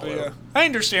just follow. Yeah. I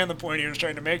understand the point he was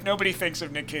trying to make. Nobody thinks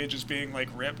of Nick Cage as being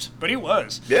ripped, but he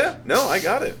was. Yeah, no, I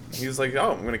got it. He was like,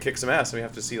 oh, I'm gonna kick some ass, and we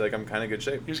have to see I'm kind of good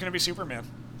shape. He was gonna be Superman.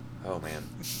 Oh man,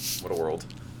 what a world!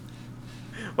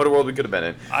 What a world we could have been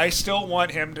in. I still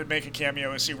want him to make a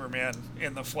cameo as Superman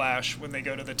in The Flash when they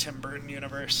go to the Tim Burton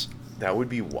universe. That would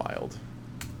be wild.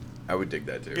 I would dig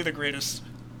that It'd be too. the greatest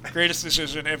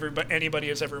decision anybody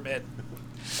has ever made.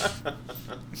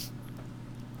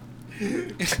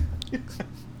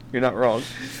 You're not wrong.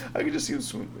 I could just see him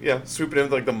swooping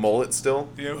in with the mullet still.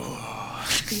 Yeah.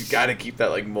 You gotta keep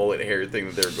that mullet hair thing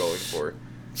that they're going for,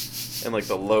 and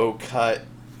the low cut.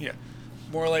 Yeah.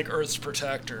 More like Earth's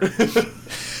protector.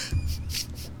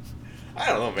 I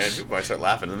don't know, man. People might start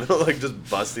laughing in the middle, just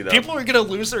busting up. People are gonna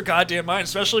lose their goddamn mind,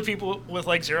 especially people with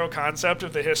zero concept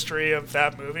of the history of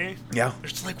that movie. Yeah.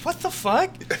 They're just what the fuck?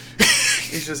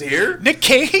 He's just here? Nick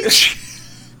Cage?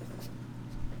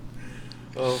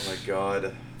 Oh my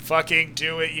god. Fucking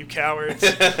do it, you cowards.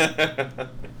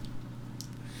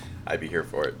 I'd be here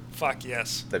for it. Fuck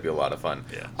yes. That'd be a lot of fun.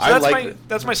 Yeah. So I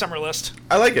that's my summer list.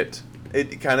 I like it.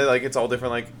 It kind of it's all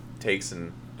different takes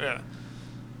and Yeah.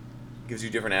 gives you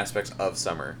different aspects of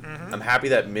summer. Mhm. I'm happy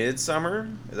that Midsummer,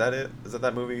 is that it? Is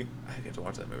that movie? I have to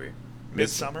watch that movie.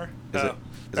 Midsummer? Is it-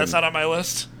 That's not on my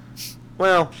list.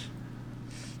 Well,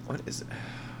 what is it?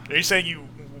 Are you saying you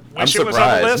I'm wish it was on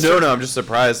the surprised. list? No, I'm just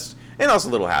surprised and also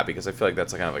a little happy because I feel like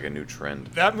that's kind of a new trend.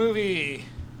 That movie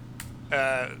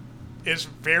is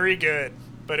very good,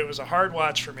 but it was a hard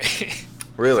watch for me.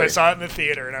 Really? I saw it in the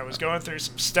theater, and I was going through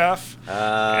some stuff,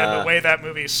 and the way that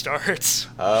movie starts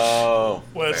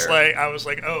was fair. I was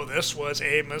like, oh, this was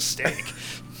a mistake.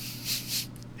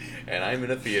 And I'm in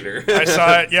a theater. I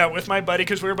saw it, with my buddy,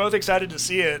 because we were both excited to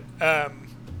see it,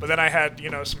 but then I had,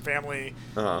 some family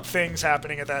things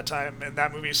happening at that time, and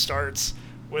that movie starts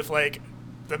with,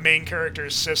 the main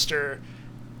character's sister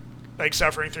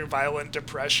suffering through violent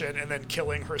depression and then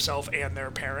killing herself and their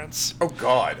parents. Oh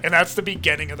god. And that's the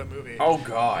beginning of the movie. Oh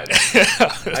god.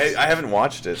 I haven't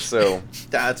watched it, so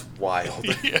that's wild.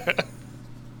 Yeah.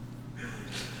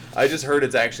 I just heard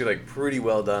it's actually pretty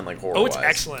well done, horror. Oh, it's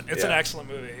excellent. It's an excellent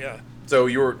movie. Yeah. So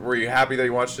were you happy that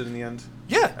you watched it in the end?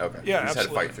 Yeah. Okay. Yeah. You just absolutely. had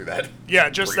to fight through that. Yeah,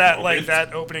 just brief that moment.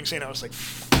 that opening scene. I was like,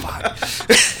 fuck.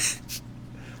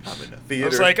 I'm in a theater. I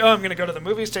was like, oh, I'm gonna go to the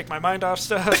movies, take my mind off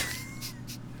stuff.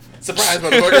 Surprise,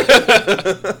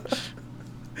 motherfucker.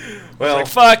 Well,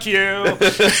 fuck you.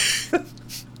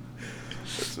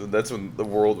 that's when the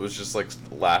world was just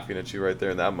laughing at you right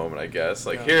there in that moment, I guess.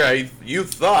 Yeah. You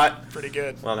thought. Pretty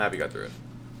good. Well, I'm happy you got through it.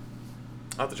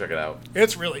 I'll have to check it out.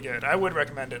 It's really good. I would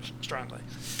recommend it strongly.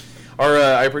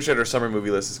 I appreciate our summer movie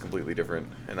list is completely different,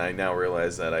 and I now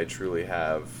realize that I truly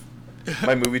have.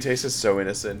 My movie taste is so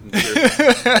innocent.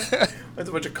 It's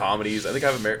a bunch of comedies. I think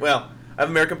I have I have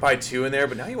American Pie 2 in there,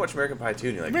 but now you watch American Pie 2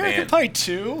 and you're like, American man. Pie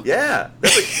 2? Yeah,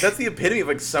 that's the epitome of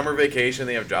like summer vacation.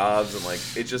 They have jobs and like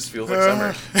it just feels like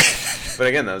summer. But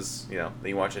again, those then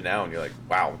you watch it now and you're like,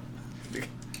 wow,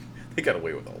 they got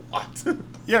away with a lot.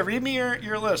 Yeah, read me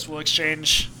your list. We'll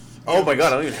exchange. Oh my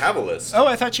god, I don't even have a list. Oh,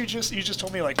 I thought you just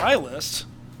told me like my list.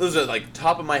 Those are like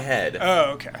top of my head.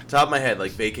 Oh, okay. Top of my head,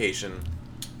 like vacation,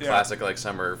 Yeah. classic like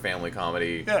summer family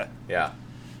comedy. Yeah. Yeah,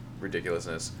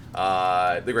 ridiculousness.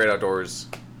 The Great Outdoors.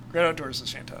 Great Outdoors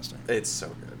is fantastic. It's so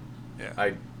good. Yeah.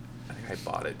 I think I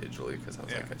bought it digitally because I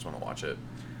was Yeah. like, I just want to watch it.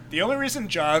 The only reason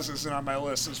Jaws isn't on my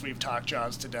list is we've talked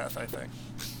Jaws to death, I think.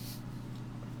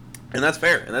 And that's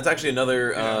fair. And that's actually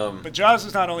another. But Jaws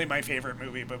is not only my favorite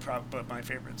movie, but my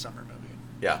favorite summer movie.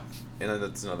 Yeah, and then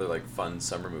that's another like fun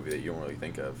summer movie that you don't really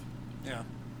think of. Yeah.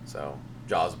 So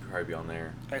Jaws would probably be on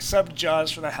there. I subbed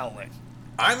Jaws for The Howling.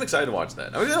 I'm excited to watch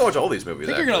that. I'm gonna watch all these movies.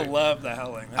 I think you're actually. gonna love The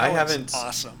Howling. The I Howling's haven't.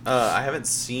 Awesome. I haven't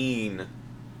seen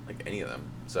like any of them,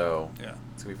 so Yeah.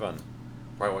 it's gonna be fun.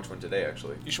 Probably watch one today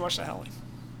actually. You should watch The Howling.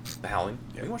 The Howling.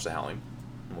 Yeah. We can watch The Howling,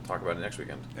 and we'll talk about it next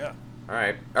weekend. Yeah. All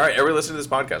right. Everybody listen to this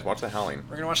podcast. Watch The Howling.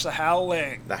 We're gonna watch The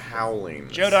Howling. The Howling.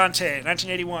 Joe Dante,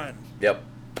 1981. Yep.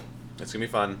 It's gonna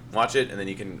be fun. Watch it, and then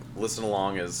you can listen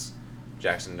along as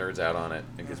Jackson nerds out on it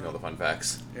and gives me all the fun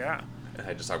facts. Yeah. And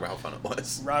I just talk about how fun it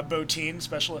was. Rob Bottin,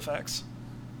 special effects.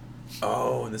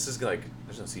 Oh, and this is like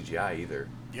there's no CGI either.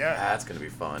 Yeah. That's gonna be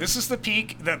fun. This is the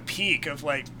peak of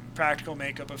like practical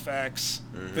makeup effects.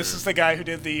 Mhm. This is the guy who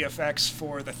did the effects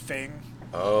for The Thing.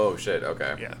 Oh shit.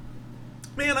 Okay. Yeah.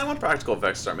 Man, I want practical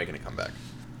effects to start making a comeback.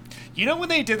 You know when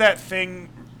they did that Thing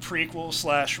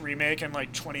prequel / remake in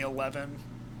like 2011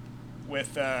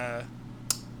 with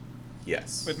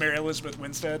Yes. Mary Elizabeth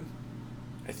Winstead?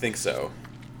 I think so.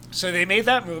 So they made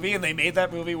that movie, and they made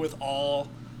that movie with all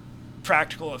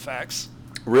practical effects.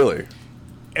 Really?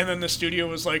 And then the studio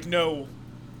was like, no,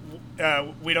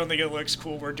 we don't think it looks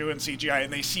cool. We're doing CGI.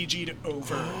 And they CG'd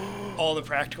over all the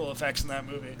practical effects in that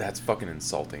movie. That's fucking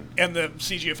insulting. And the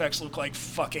CG effects look like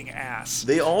fucking ass.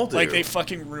 They all do. Like, they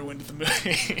fucking ruined the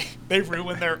movie. They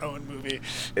ruined their own movie.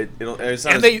 It's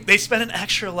And they spent an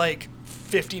extra, like,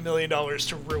 $50 million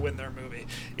to ruin their movie.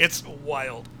 It's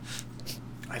wild.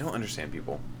 I don't understand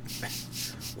people.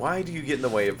 Why do you get in the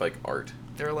way of like art?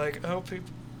 They're like, oh, people.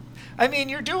 I mean,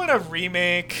 you're doing a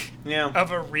remake Yeah.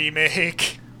 of a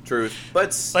remake. Truth,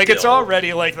 but Like, it's still.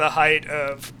 already, like, the height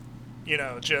of,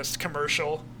 just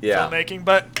commercial filmmaking.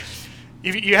 But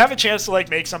if you have a chance to, like,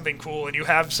 make something cool, and you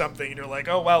have something, and you're like,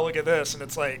 oh, wow, look at this, and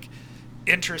it's, like,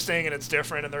 interesting, and it's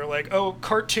different, and they're like, oh,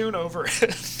 cartoon over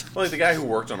it. Well, like the guy who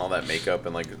worked on all that makeup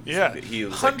and like he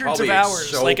was like, hundreds of probably hours,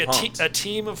 so like pumped. a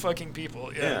team of fucking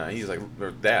people. Yeah, he's like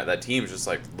that team's just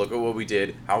like, look at what we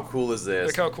did. How cool is this?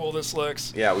 Look how cool this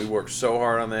looks. Yeah, we worked so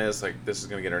hard on this. Like, this is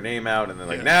gonna get our name out, and then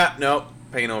like, Yeah. nah, nope,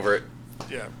 paint over it.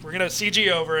 Yeah, we're gonna CG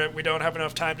over it. We don't have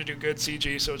enough time to do good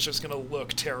CG, so it's just gonna look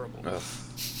terrible. Ugh.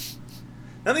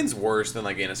 Nothing's worse than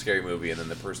like in a scary movie and then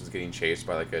the person's getting chased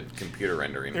by like a computer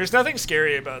rendering. There's nothing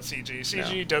scary about CG.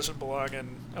 CG No. doesn't belong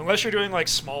in unless you're doing like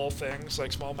small things,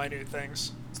 like small minute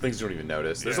things. Things you don't even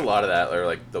notice. There's Yeah. a lot of that where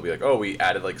like they'll be like, oh, we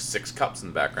added like 6 cups in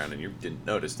the background and you didn't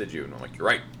notice, did you? And I'm like, you're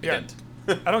right, I Yeah.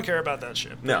 didn't. I don't care about that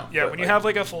shit. No, Yeah, but, when you like- have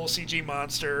like a full CG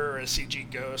monster or a CG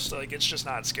ghost, like it's just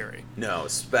not scary. No,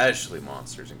 especially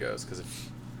monsters and ghosts, because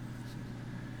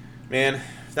man,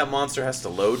 if that monster has to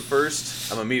load first,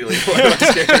 I'm immediately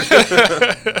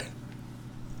scared.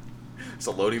 It's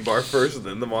a loading bar first, and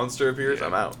then the monster appears. Yeah.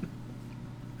 I'm out.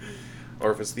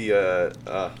 Or if it's the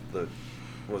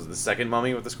what was it, the second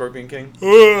Mummy with the Scorpion King?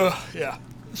 Yeah.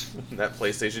 That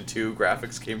PlayStation 2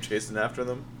 graphics came chasing after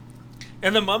them.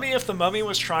 And the Mummy, if the Mummy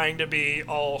was trying to be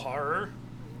all horror,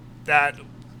 that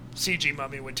CG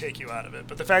Mummy would take you out of it.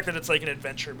 But the fact that it's like an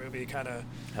adventure movie kind of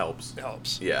Helps.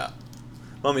 helps. Yeah,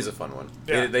 Mummy's a fun one.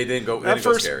 Yeah. They didn't go. They That didn't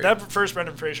go first, scary. that first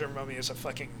Brendan Fraser Mummy is a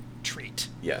fucking treat.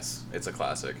 Yes, it's a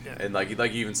classic, Yeah. and like you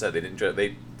even said, they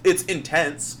didn't. It's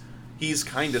intense. He's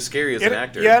kind of scary as an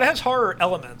actor. Yeah, it has horror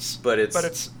elements, but it's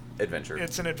it's adventure.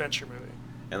 an adventure movie.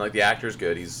 And like the actor's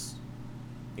good. He's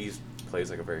plays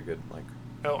like a very good like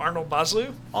Oh, Arnold Bosley?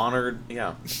 honored.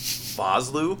 Yeah,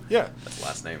 Bosley. Yeah. That's the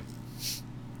last name.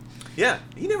 Yeah,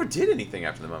 he never did anything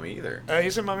after the Mummy either.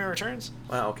 He's in Mummy Returns.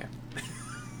 Wow. Okay.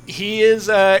 He is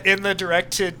in the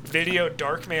directed-video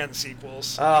Darkman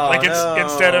sequels. Oh, like no.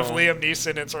 Instead of Liam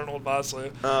Neeson, it's Arnold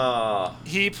Bosley.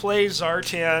 He plays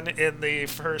Zartan in the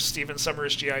first Stephen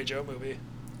Summers G.I. Joe movie.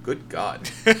 Good God.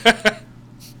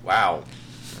 Wow.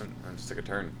 I just took a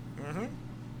turn. Mm-hmm.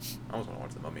 I almost want to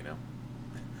watch the Mummy now.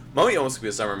 Mummy almost could be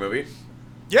a summer movie.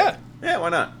 Yeah. Yeah, why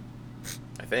not?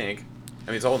 I think. I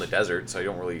mean, it's all in the desert, so you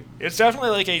don't really. It's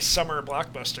definitely like a summer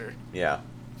blockbuster. Yeah.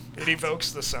 It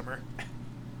evokes the summer,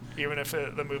 even if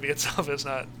the movie itself is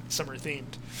not summer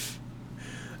themed.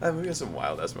 That movie has some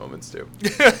wild ass moments too.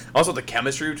 Also, the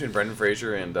chemistry between Brendan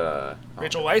Fraser and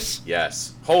Rachel Weisz.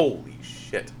 Yes. Holy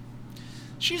shit.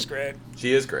 She's great.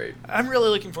 She is great. I'm really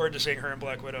looking forward to seeing her in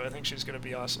Black Widow. I think she's going to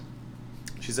be awesome.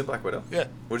 She's in Black Widow? Yeah.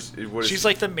 What is She's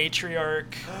like the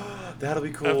matriarch That'll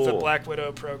be cool. of the Black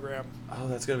Widow program. Oh,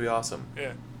 that's going to be awesome.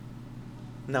 Yeah.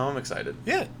 No, I'm excited.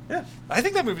 Yeah. Yeah. I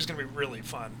think that movie's going to be really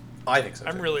fun. I think so.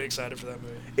 I'm too. really excited for that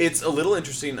movie. It's a little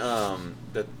interesting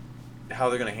that how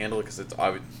they're going to handle it because it's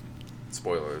obvious.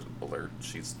 Spoiler alert: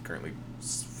 she's currently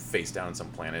face down on some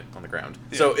planet on the ground.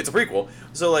 Yeah. So it's a prequel.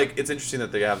 So like, it's interesting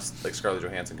that they have like Scarlett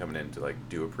Johansson coming in to like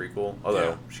do a prequel.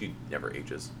 Although she never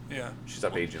ages. Yeah. She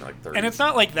stopped aging at like 30. And it's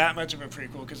not like that much of a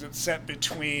prequel because it's set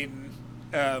between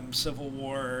Civil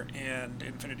War and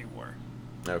Infinity War.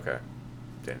 Okay.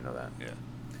 Didn't know that. Yeah.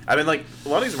 I mean, like, a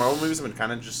lot of these Marvel movies I've been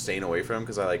kind of just staying away from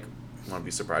because I like want to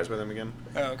be surprised by them again.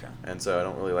 Oh, okay. And so I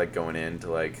don't really like going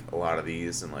into like a lot of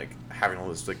these and like having all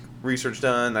this like research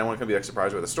done. I want to be like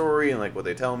surprised by the story and like what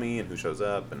they tell me and who shows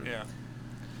up and yeah.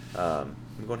 I'm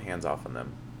going hands off on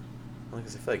them. Only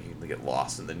because I feel like you can get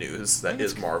lost in the news that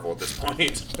is Marvel at this point. I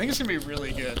think it's gonna be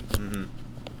really good. Mm-hmm.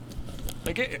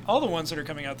 Like all the ones that are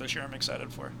coming out this year, I'm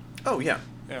excited for. Oh yeah.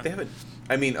 Yeah. They haven't.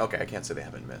 I mean, okay, I can't say they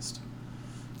haven't missed.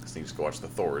 Because you just go watch the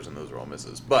Thors and those are all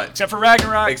misses. But except for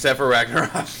Ragnarok.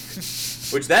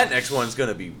 Which that next one's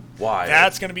gonna be wild.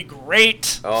 That's gonna be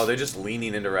great. Oh, they're just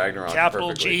leaning into Ragnarok. Capital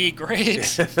perfectly. G,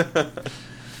 great.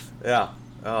 Yeah.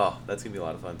 Oh, that's gonna be a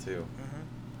lot of fun too. Mm-hmm.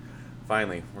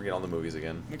 Finally, we're getting all the movies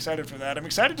again. I'm excited for that. I'm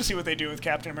excited to see what they do with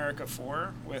Captain America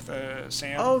 4 with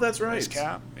Sam. Oh, that's right. As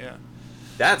Cap. Yeah.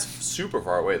 That's super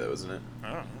far away though, isn't it? I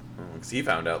don't know. Because he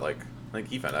found out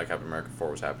Captain America 4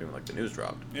 was happening when like the news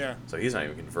dropped. Yeah. So he's not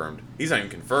even confirmed. He's not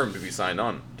even confirmed to be signed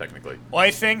on technically. Well,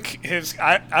 I think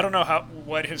I don't know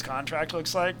what his contract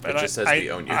looks like, but It just says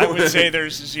we own you. I would say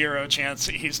there's zero chance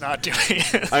that he's not doing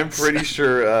it. I'm pretty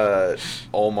sure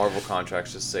all Marvel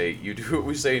contracts just say you do what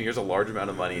we say and here's a large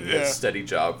amount of money and get a steady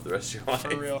job for the rest of your life.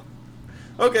 For real.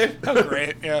 Okay. Oh,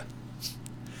 great. Yeah.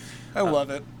 I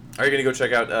love it. Are you gonna go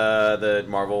check out the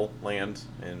Marvel Land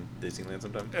in Disneyland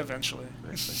sometime? Eventually.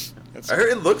 I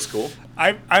heard it looks cool.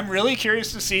 I'm really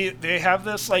curious to see. They have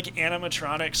this like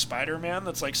animatronic Spider-Man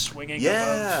that's like swinging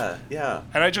above. Yeah.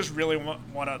 And I just really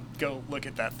want to go look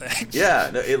at that thing.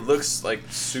 Yeah, no, it looks like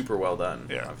super well done.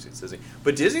 Yeah. Obviously it's Disney,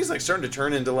 but Disney's like starting to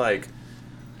turn into like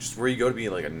just where you go to be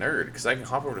like a nerd. Because I can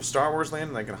hop over to Star Wars Land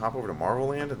and I can hop over to Marvel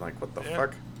Land and like what the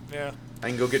fuck? Yeah. I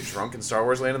can go get drunk in Star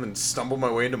Wars Land and then stumble my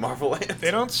way into Marvel Land.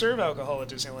 They don't serve alcohol at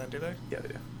Disneyland, do they? Yeah, they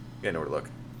do. Yeah, know where to look.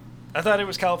 I thought it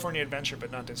was California Adventure,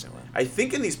 but not Disneyland. I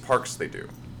think in these parks they do.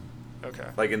 Okay.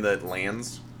 Like in the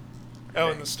lands.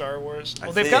 Oh, in the Star Wars? I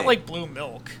Well, they've got think. like blue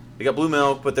milk. They got blue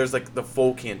milk, but there's like the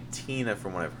full cantina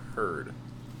from what I've heard.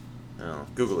 Oh,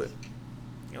 Google it.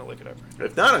 You know, look it up.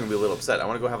 If not, I'm gonna be a little upset. I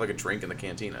want to go have like a drink in the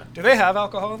cantina. Do they have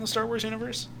alcohol in the Star Wars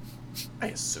universe? I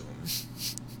assume.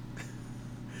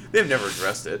 They've never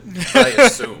addressed it. But I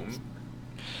assume.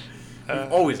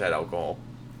 We've always had alcohol.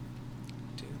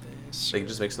 Do They can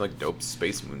just make some like dope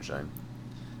space moonshine.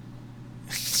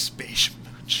 Space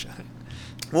moonshine.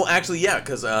 Well, actually, yeah,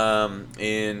 because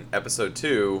in episode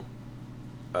 2,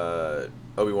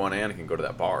 Obi-Wan and Anakin go to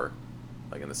that bar,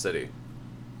 like in the city,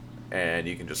 and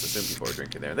you can just assume people are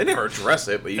drinking there. They never address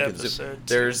it, but you can assume.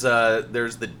 There's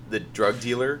the drug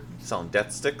dealer selling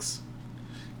death sticks.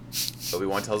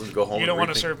 Obi-Wan tells him to go home. You don't and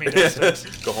want to serve me death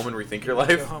sticks. Go home and rethink your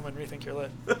life. Go home and rethink your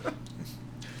life.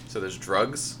 So there's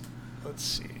drugs. Let's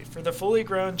see. For the fully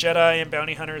grown Jedi and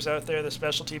bounty hunters out there, the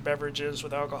specialty beverages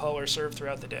with alcohol are served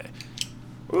throughout the day.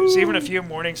 There's even a few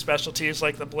morning specialties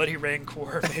like the Bloody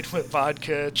Rancor made with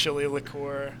vodka, chili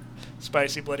liqueur,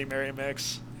 spicy Bloody Mary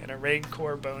mix, and a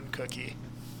Rancor bone cookie.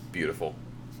 Beautiful.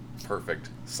 Perfect.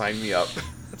 Sign me up.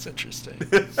 That's interesting.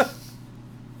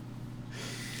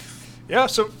 Yeah,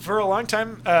 so for a long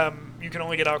time, you can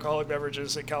only get alcoholic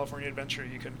beverages at California Adventure.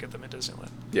 You couldn't get them at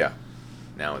Disneyland. Yeah.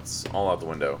 Now it's all out the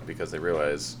window because they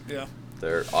realize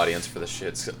their audience for the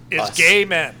shit's us. Gay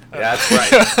men. That's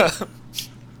right.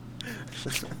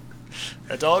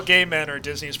 Adult gay men are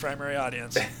Disney's primary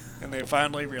audience, and they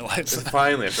finally realized that.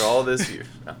 Finally, after all this year.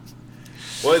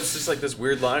 Well, it's just like this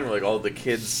weird line where like all the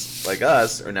kids like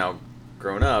us are now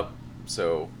grown up,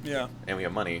 so and we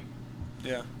have money.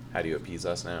 Yeah. How do you appease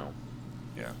us now?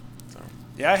 Yeah. So.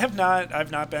 Yeah, I've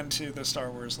not been to the Star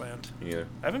Wars land. Me neither.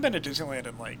 I haven't been to Disneyland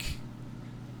in like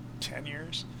 10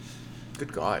 years.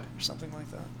 Good God. Or something like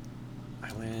that.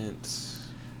 I went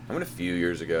I went a few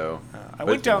years ago. I but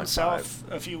went it's been down like south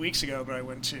a few weeks ago, but I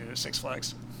went to Six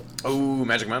Flags. Oh,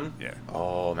 Magic Mountain? Yeah.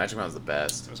 Oh, Magic Mountain's the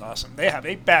best. It was awesome. They have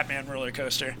a Batman roller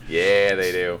coaster. Yeah,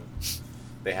 they do.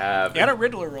 They have. They had a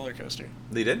Riddler roller coaster.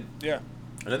 They did? Yeah.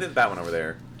 I know they have that one over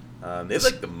there. They have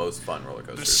like the most fun roller The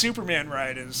coasters. Superman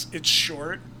ride it's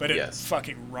short, but it Yes.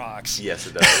 fucking rocks. Yes,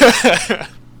 it does.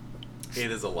 It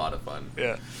is a lot of fun.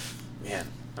 Yeah. Man,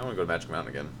 I want to go to Magic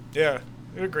Mountain again. Yeah.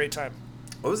 It was a great time.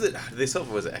 What was it? Did they sell?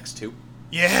 Was it X2?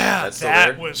 Yeah, That's still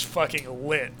that there? was fucking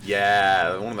lit.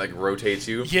 Yeah, the one that like rotates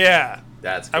you. Yeah.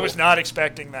 That's cool. I was not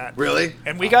expecting that. Really?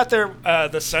 And we got there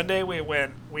the Sunday we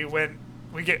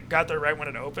got there right when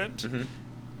it opened. Mhm.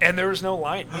 And there was no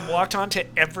line. We walked onto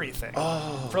everything.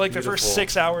 Oh, For like the first beautiful.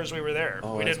 6 hours we were there.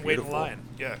 Oh, We that's didn't wait in beautiful. line.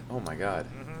 Yeah. Oh my god.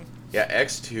 hmm Yeah,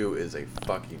 X2 is a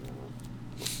fucking,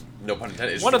 no pun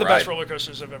intended. It's One of the just a best ride. roller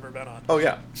coasters I've ever been on. Oh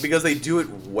yeah, because they do it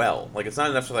well. Like it's not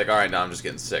enough to like, all right, now I'm just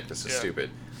getting sick. This is Yeah. stupid.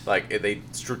 Like they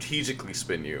strategically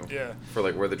spin you. Yeah. For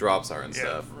like where the drops are and Yeah,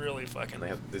 stuff. really fucking.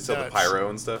 And they sell the nuts. pyro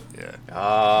and stuff. Yeah.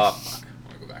 Ah, fuck. I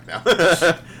want to go back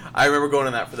now. I remember going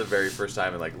on that for the very first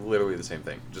time and like literally the same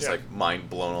thing. Just Yeah. like mind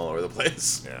blown all over the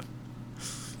place. Yeah.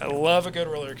 I love a good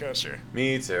roller coaster.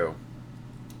 Me too.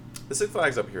 The Six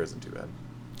Flags up here isn't too bad.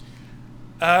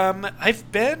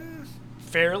 I've been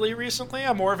fairly recently.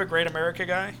 I'm more of a Great America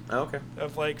guy Oh, okay.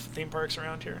 of like theme parks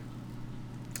around here.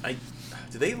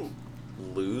 Did they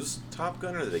lose Top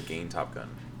Gun or did they gain Top Gun?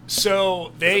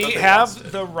 So they thought they have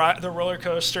lost it. the roller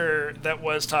coaster that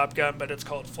was Top Gun, but it's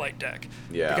called Flight Deck.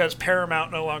 Yeah. Because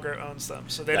Paramount no longer owns them,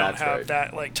 so they don't That's have right.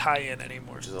 that like tie-in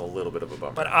anymore. Which is a little bit of a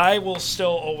bummer. But I will still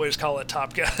always call it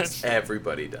Top Gun.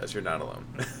 Everybody does. You're not alone.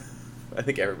 I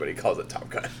think everybody calls it Top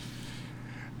Gun.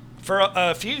 For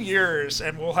a few years,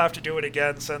 and we'll have to do it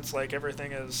again since like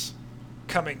everything is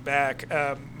coming back.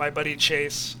 My buddy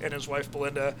Chase and his wife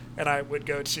Belinda and I would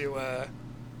go to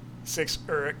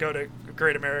go to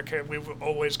Great America, and we would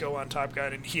always go on Top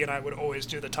Gun, and he and I would always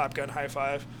do the Top Gun high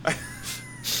five.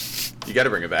 You got to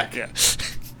bring it back. Yeah.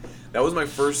 That was my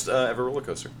first ever roller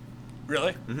coaster.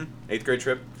 Really? Mm-hmm. 8th grade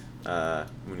trip.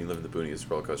 When you live in the boonies,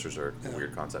 roller coasters are a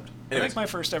weird concept. I Anyways. think my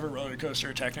first ever roller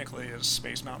coaster technically is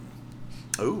Space Mountain.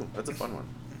 Oh, that's a fun one.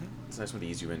 It's a nice one to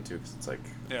ease you into because it's like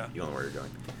Yeah. you don't know where you're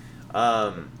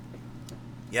going.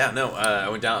 Yeah, no, I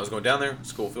was going down there,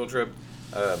 school field trip.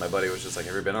 My buddy was just like,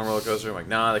 "Have you been on a roller coaster?" I'm like,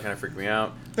 "Nah, they kind of freaked me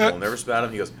out." I'm a little nervous about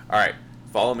them. He goes, "All right,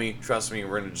 follow me, trust me.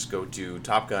 We're gonna just go do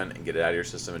Top Gun and get it out of your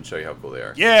system and show you how cool they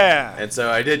are." Yeah. And so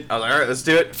I did. I was like, "All right, let's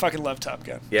do it." I fucking love Top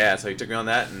Gun. Yeah, so he took me on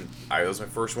that, and it was my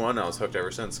first one. I was hooked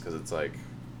ever since because it's like,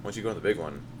 once you go on the big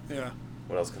one, Yeah.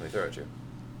 what else can they throw at you?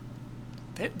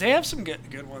 They have some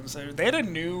good ones there. They had a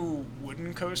new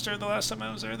wooden coaster the last time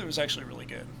I was there that was actually really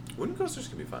good. Wooden coasters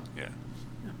can be fun. Yeah.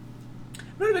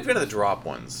 I'm not a big fan of the drop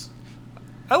ones.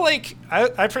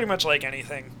 I pretty much like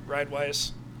anything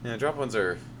ride-wise. Yeah, drop ones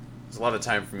are. There's a lot of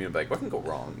time for me to be like, what can go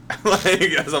wrong? Like,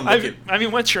 as I'm looking. I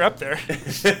mean, once you're up there.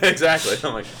 Exactly.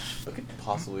 I'm like, what could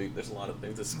possibly. There's a lot of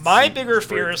things. That's My bigger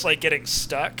fear is like getting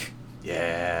stuck.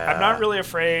 Yeah. I'm not really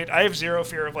afraid. I have zero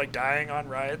fear of like dying on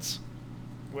rides,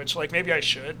 which like maybe I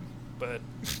should, but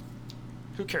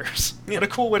who cares? Yeah. What a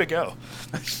cool way to go.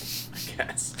 I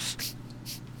guess.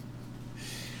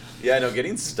 Yeah, no,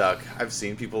 getting stuck. I've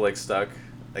seen people like stuck,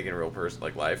 like in real person,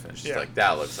 like life, and it's just Yeah. like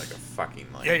that looks like a fucking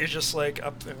like. Yeah, you're just like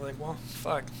up there, like, well,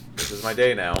 fuck. This is my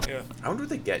day now. Yeah. I wonder what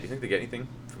they get. Do you think they get anything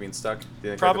for being stuck? Do you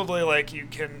think Probably like you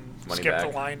can Money skip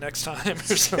back. the line next time or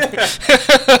something.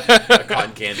 Like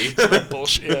cotton candy.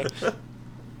 Bullshit. Yeah.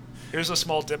 Here's a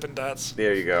small Dippin' Dots.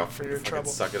 There you go. For your Fucking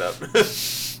trouble. Suck it up.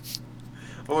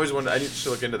 I've always wondered. I need to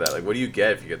look into that. Like, what do you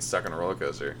get if you get stuck on a roller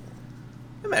coaster?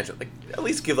 Imagine, like, at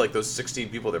least give like those 16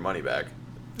 people their money back.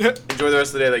 Enjoy the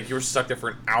rest of the day. Like, you were stuck there for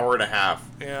an hour and a half.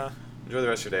 Yeah. Enjoy the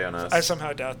rest of your day on us. I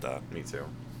somehow doubt that. Me too.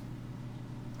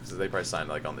 Because they probably signed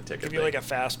like on the ticket. Give you like a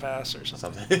fast pass or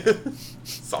something. something.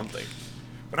 Something.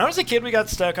 When I was a kid, we got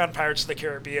stuck on Pirates of the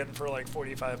Caribbean for like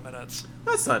 45 minutes.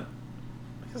 That's not.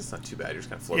 I guess it's not too bad. You're just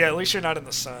kind of floating. Yeah, at least you're not in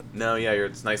the sun. No, yeah,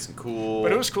 it's nice and cool.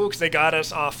 But it was cool because they got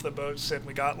us off the boats and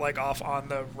we got like off on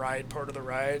the ride part of the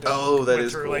ride. And Oh, that went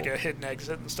is through cool. like a hidden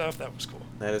exit and stuff. That was cool.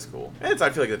 That is cool. And I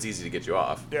feel like that's easy to get you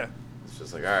off. Yeah, It's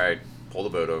just like, all right, pull the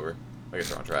boat over. I guess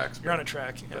you're on tracks. you're on a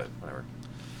track. Yeah, But whatever.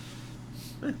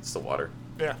 It's the water.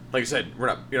 yeah, Like you said, you're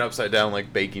not upside down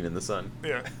like baking in the sun.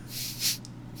 yeah. It's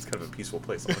kind of a peaceful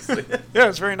place, honestly. Yeah,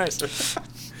 it's very nice.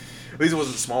 At least it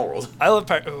wasn't Small World. I love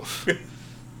Pirates.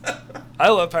 I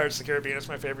love Pirates of the Caribbean. It's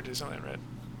my favorite Disneyland ride.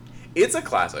 It's a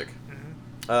classic.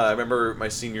 Mm-hmm. I remember my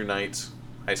senior night,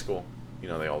 high school. You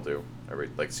know, they all do.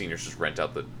 Like seniors just rent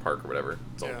out the park or whatever.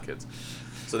 It's all Yeah. the kids.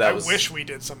 So that I was. wish we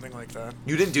did something like that.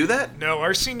 You didn't do that? No,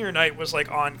 our senior night was like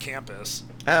on campus.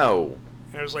 Oh.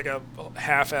 It was like a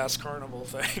half-ass carnival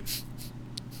thing.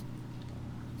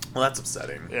 Well, that's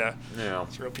upsetting. Yeah. Yeah.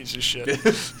 It's a real piece of shit.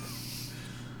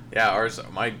 Yeah,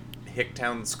 my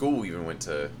Hicktown school even went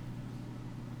to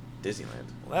Disneyland.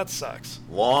 Well, that sucks.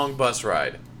 Long bus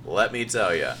ride, let me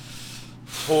tell you.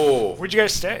 Oh, Where'd you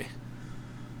guys stay?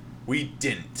 we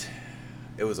didn't.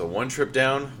 It was a one trip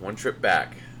down, one trip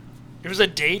back. It was a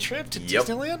day trip to Yep.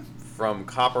 Disneyland? From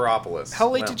Copperopolis. How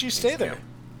late Well, did you stay there?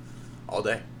 All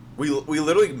day. We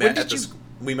literally met did at the you-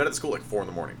 we met at the school like 4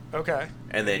 a.m. Okay.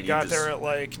 And then you got just, there at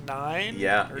like 9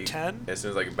 yeah, or you- 10? As soon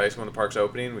as like basically when the park's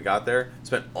opening, we got there,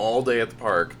 spent all day at the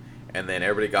park, and then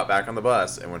everybody got back on the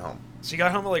bus and went home. So you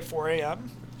got home at like 4 a.m.?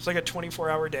 It's like a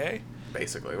 24-hour day?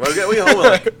 Basically, well, we got home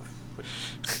at like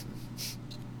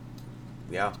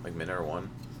yeah, like midnight or 1.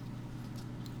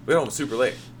 We got home super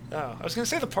late. Oh, I was going to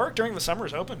say the park during the summer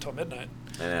is open until midnight.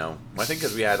 I know. I think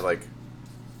because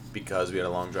we had a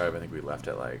long drive, I think we left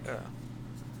at like Yeah.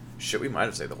 shit. We might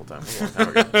have stayed the whole time. It was a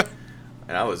long time ago.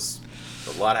 And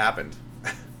a lot happened.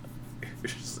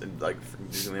 Just, like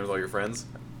Disneyland with all your friends.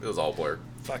 It was all blur.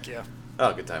 Fuck yeah.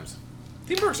 Oh, good times.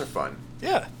 Theme parks are fun.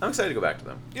 Yeah. I'm excited to go back to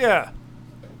them. Yeah.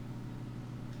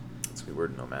 It's gonna be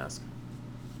weird, no mask.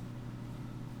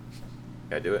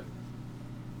 Gotta do it.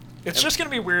 It's Yep. just going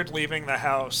to be weird leaving the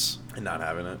house And not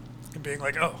having it. and being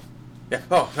like, oh, Yeah.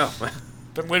 Oh no.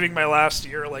 been living my last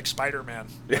year like Spider-Man.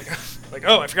 Yeah. Like,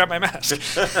 oh, I forgot my mask.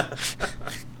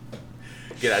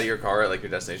 Get out of your car at like your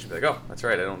destination. Be like, oh, that's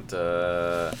right. I don't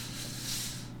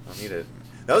need it.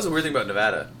 That was the weird thing about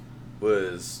Nevada,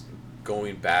 was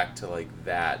going back to like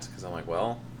that, because I'm like,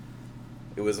 well,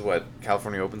 it was what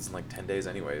California opens in like 10 days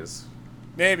anyways.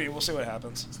 Maybe. We'll see what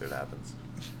happens. See what happens.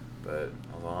 But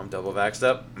although I'm double vaxxed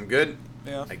up, I'm good.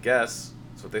 Yeah. I guess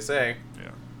that's what they say. Yeah.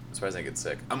 I'm surprised I didn't get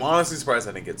sick. I'm honestly surprised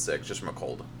I didn't get sick just from a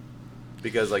cold,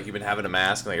 because like you've been having a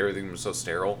mask and like everything was so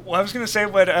sterile. Well, I was going to say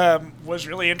what was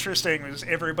really interesting was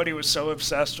everybody was so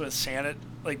obsessed with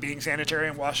being sanitary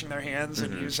and washing their hands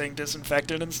and Mhm. using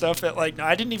disinfectant and stuff that like, no,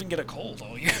 I didn't even get a cold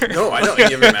all year. No, I know. You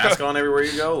have your mask on everywhere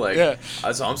you go. Like, Yeah.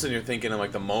 So I'm sitting here thinking,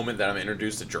 like, the moment that I'm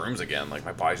introduced to germs again, like,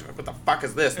 my body's like, what the fuck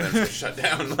is this? And then it's shut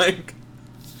down. Like,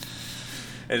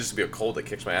 and it's just be a cold that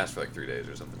kicks my ass for like 3 days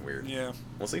or something weird. Yeah.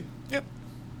 We'll see. Yep.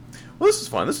 Well, this was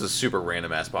fun. This was a super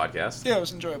random ass podcast. Yeah, it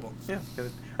was enjoyable. Yeah.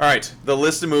 Good. All right. The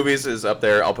list of movies is up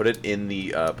there. I'll put it in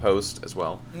the post as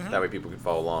well. Mhm. That way people can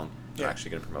follow along. Yeah. I'm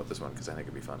actually going to promote this one because I think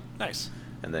it'd be fun. Nice.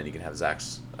 And then you can have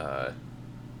Zach's,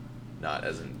 not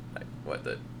as in, like, what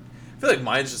the. I feel like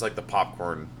mine's just like the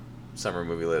popcorn summer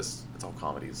movie list. It's all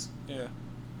comedies. Yeah.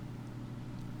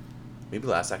 Maybe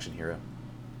Last Action Hero.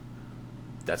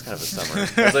 That's kind of a summer.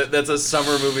 that's a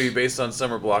summer movie based on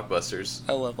summer blockbusters.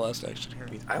 I love Last Action Hero.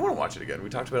 I want to watch it again. We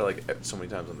talked about it like so many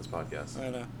times on this podcast. I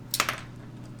know.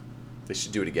 They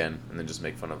should do it again and then just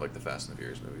make fun of like the Fast and the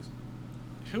Furious movies.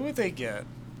 Who would they get?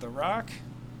 The Rock?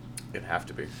 It'd have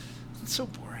to be. It's so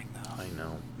boring, though. I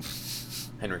know.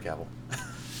 Henry Cavill.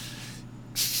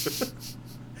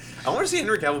 I want to see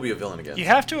Henry Cavill be a villain again. You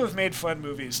have to have made fun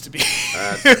movies to be.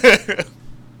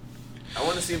 I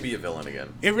want to see him be a villain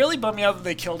again. It really bummed me out that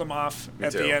they killed him off Me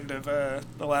at too. the end of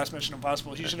the last Mission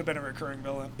Impossible. He should have been a recurring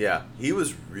villain. Yeah, he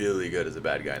was really good as a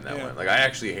bad guy in that Yeah. one. Like, I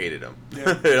actually hated him.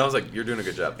 Yeah. And I was like, you're doing a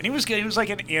good job. And he was good. He was like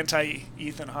an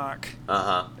anti-Ethan Hawke.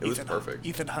 Uh-huh. It was Ethan- perfect.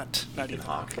 Ethan Hunt, not Ethan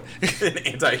Hawke. Hawke. An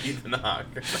anti-Ethan Hawke.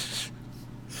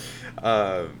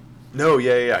 No,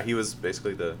 yeah. He was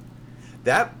basically the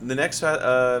next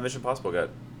Mission Impossible got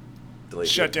delayed.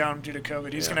 Shut down due to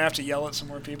COVID. He's Yeah. going to have to yell at some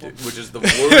more people. Which is the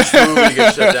worst movie to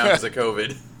get shut down because of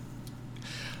COVID.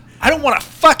 I don't want to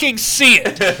fucking see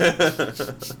it.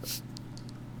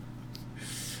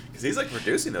 Because he's like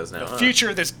producing those now. The future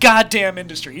of this goddamn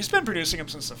industry. He's been producing them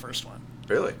since the first one.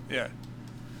 Really? Yeah.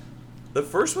 The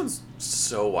first one's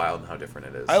so wild and how different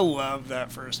it is. I love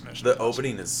that first Mission The Impossible.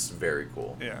 opening is very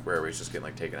cool. Yeah. Where everybody's just getting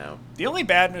like taken out. The only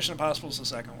bad Mission Impossible is the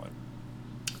second one.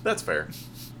 That's fair.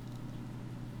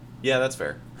 Yeah, that's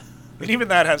fair. And even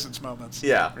that has its moments.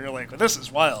 Yeah. Where you're like, well, this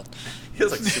is wild. He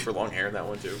has like super long hair in that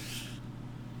one too.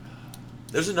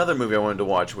 There's another movie I wanted to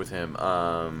watch with him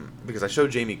because I showed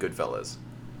Jamie Goodfellas.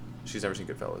 She's never seen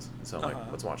Goodfellas, so I'm like,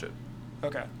 let's watch it.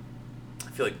 Okay.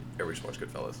 I feel like everybody should watch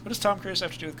Goodfellas. What does Tom Cruise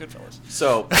have to do with Goodfellas?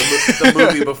 So the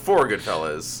movie before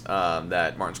Goodfellas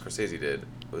that Martin Scorsese did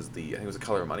was I think it was The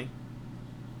Color of Money.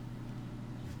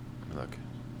 Let me look.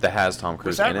 That has Tom Cruise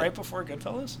Was that in right it. before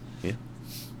Goodfellas? Yeah.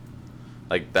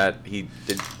 Like that, he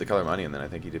did The Color of Money, and then I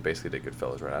think he basically did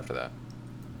Goodfellas right after that.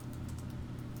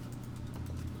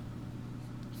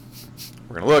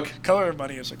 We're gonna look. Color of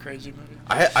Money is a crazy movie.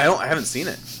 I haven't seen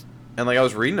it. And like I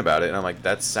was reading about it, and I'm like,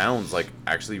 that sounds like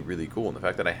actually really cool. And the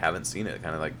fact that I haven't seen it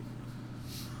kind of like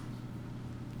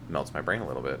melts my brain a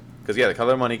little bit. Because yeah, The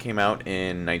Color of Money came out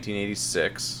in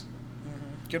 1986.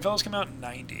 Goodfellas came out in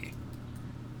 90.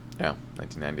 Yeah,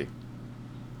 1990.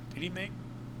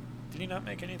 Did he not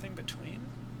make anything between?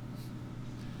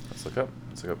 Let's look up.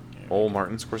 Old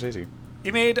Martin Scorsese.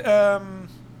 He made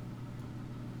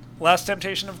Last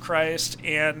Temptation of Christ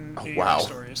and New wow. York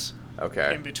Stories.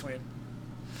 Okay. In between.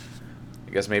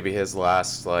 I guess maybe his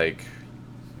last, like,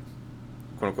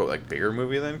 quote-unquote, like, bigger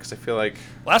movie then? Because I feel like...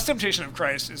 Last Temptation of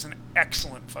Christ is an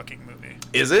excellent fucking movie.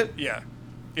 Is it? Yeah.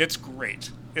 It's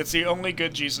great. It's the only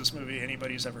good Jesus movie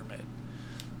anybody's ever made.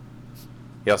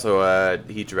 He also,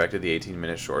 he directed the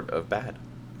 18-minute short of Bad.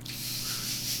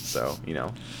 So, you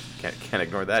know, can't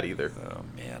ignore that either. Oh,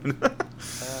 man.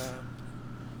 Let's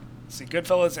see,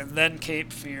 Goodfellas and then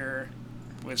Cape Fear,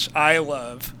 which I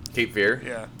love. Cape Fear?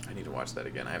 Yeah. I need to watch that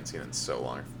again. I haven't seen it in so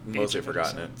long. I've mostly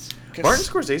forgotten it. 'Cause Martin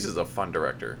Scorsese is a fun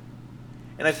director.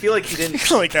 And I feel like he didn't... I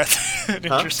feel like that's an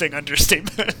interesting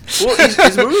understatement. Well,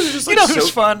 his movies are just like you know who's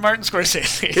fun? Martin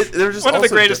Scorsese. They're just one of the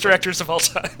also greatest different. directors of all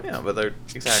time. Yeah, but they're...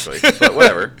 Exactly. But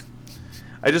whatever.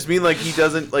 I just mean, like, he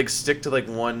doesn't, like, stick to, like,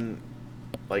 one,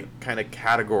 like, kind of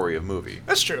category of movie.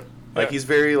 That's true. Like, Yeah. he's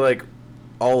very, like,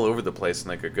 all over the place in,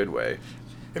 like, a good way.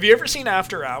 Have you ever seen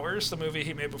After Hours, the movie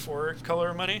he made before Color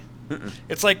of Money? Mm-mm.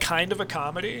 It's, like, kind of a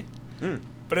comedy. Mm.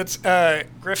 But it's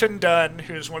Griffin Dunn,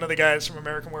 who's one of the guys from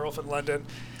American Werewolf in London.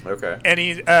 Okay. And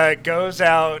he goes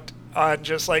out on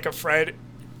just like a Friday.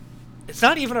 It's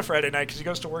not even a Friday night because he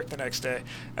goes to work the next day.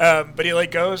 But he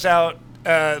like goes out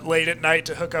late at night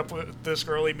to hook up with this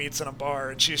girl he meets in a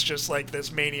bar, and she's just like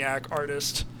this maniac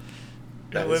artist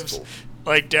who That is lives cool.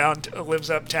 like lives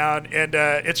uptown, and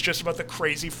it's just about the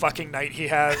crazy fucking night he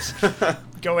has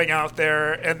going out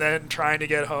there and then trying to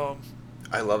get home.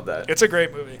 I love that. It's a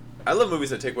great movie. I love movies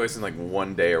that take place in, like,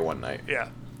 one day or one night. Yeah.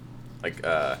 Like,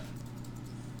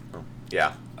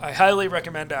 yeah. I highly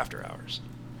recommend After Hours.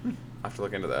 I have to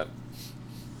look into that.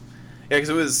 Yeah,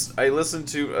 because I listened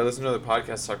to other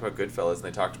podcasts talk about Goodfellas, and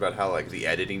they talked about how, like, the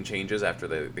editing changes after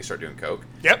they start doing coke.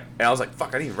 Yep. And I was like, fuck,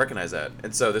 I didn't even recognize that.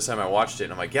 And so this time I watched it,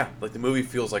 and I'm like, yeah, like, the movie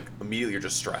feels like immediately you're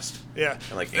just stressed. Yeah.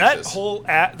 And, like, that anxious.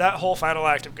 whole final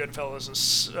act of Goodfellas is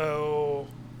so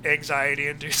anxiety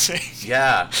inducing.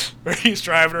 Yeah. Where he's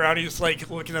driving around, he's like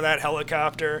looking at that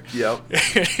helicopter. Yep.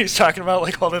 He's talking about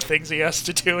like all the things he has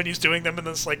to do, and he's doing them in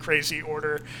this like crazy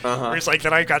order. Uh-huh. Where he's like,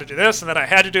 then I got to do this, and then I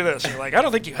had to do this. And you're like, I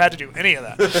don't think you had to do any of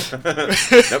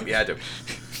that. Nope, you had to.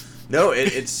 No,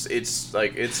 it's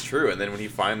like, it's true. And then when he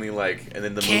finally, like, and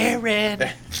then the Karen,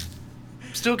 movie...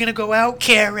 I'm still gonna go out,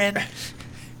 Karen.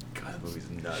 God, the movie's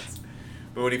nuts.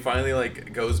 But when he finally,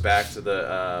 like, goes back to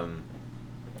the,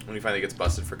 when he finally gets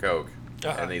busted for coke, Uh-huh.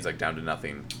 and then he's, like, down to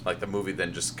nothing, like, the movie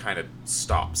then just kind of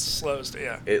stops. Slows,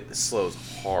 yeah. It slows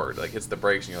hard. Like, hits the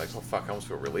brakes, and you're like, oh, fuck, I almost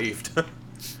feel relieved.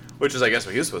 Which is, I guess,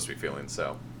 what he was supposed to be feeling,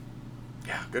 so...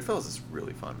 Yeah, Goodfellas is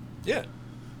really fun. Yeah.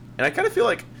 And I kind of feel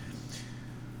like...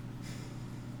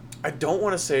 I don't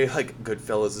want to say, like,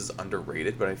 Goodfellas is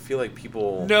underrated, but I feel like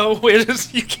people... No, it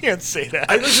is. You can't say that.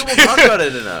 I think people talk about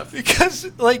it enough.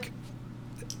 Because, like...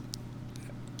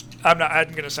 I'm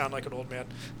gonna sound like an old man.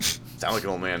 Sound like an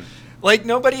old man. Like,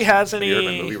 nobody has any... Have you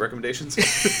heard my movie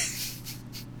recommendations?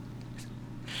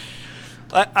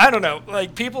 I don't know.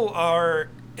 Like, people our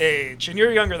age, and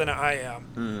you're younger than I am,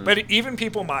 Mm. but even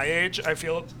people my age, I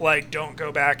feel like, don't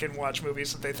go back and watch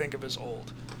movies that they think of as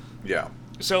old. Yeah.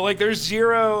 So, like, there's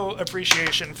zero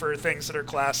appreciation for things that are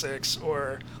classics,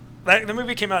 or... the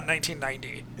movie came out in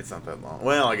 1990. It's not that long.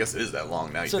 Well, I guess it is that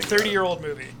long now. It's a 30-year-old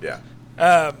movie. Yeah.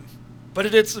 But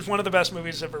it's one of the best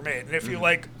movies ever made. And if you, Mm-hmm.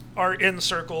 like, are in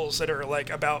circles that are, like,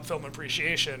 about film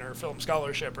appreciation or film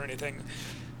scholarship or anything,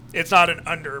 it's not an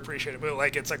underappreciated movie.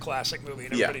 Like, it's a classic movie,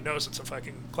 and Yeah. everybody knows it's a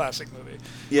fucking classic movie.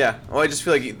 Yeah. Well, I just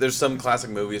feel like there's some classic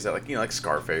movies that, like, you know, like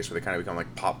Scarface, where they kind of become,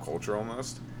 like, pop culture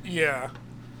almost. Yeah.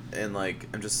 And, like,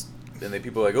 and then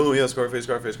people are like, oh, yeah, Scarface.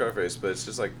 But it's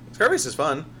just, like, Scarface is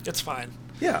fun. It's fine.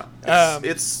 Yeah.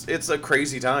 It's a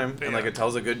crazy time. And, like, Yeah.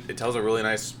 it tells a really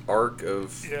nice arc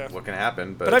of Yeah. what can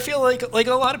happen. But I feel like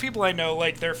a lot of people I know,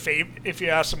 like, if you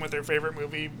ask them what their favorite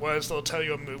movie was, they'll tell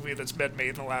you a movie that's been made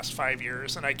in the last 5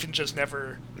 years, and I can just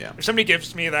never... Yeah. If somebody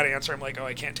gives me that answer, I'm like, oh,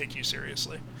 I can't take you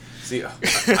seriously. See,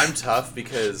 I'm tough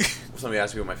because when somebody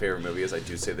asks me what my favorite movie is, I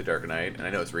do say The Dark Knight, and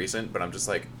I know it's recent, but I'm just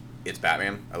like, it's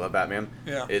Batman. I love Batman.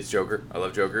 Yeah. It's Joker. I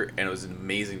love Joker, and it was an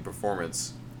amazing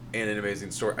performance and an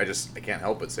amazing story. I can't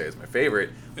help but say it's my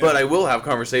favorite, but I will have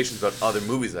conversations about other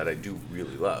movies that I do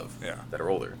really love. Yeah. That are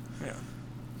older. Yeah.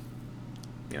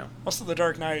 you know. Also, The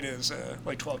Dark Knight is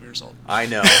like 12 years old. I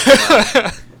know.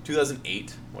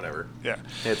 2008, whatever. Yeah.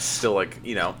 It's still like,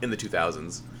 you know, in the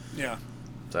 2000s. Yeah.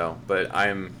 So, but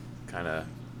I'm kind of,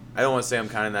 I don't want to say I'm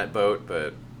kind of in that boat,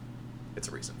 but it's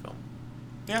a recent film.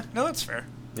 Yeah. No, that's fair.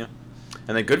 Yeah.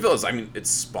 And then Goodfellas, I mean, it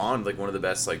spawned like one of the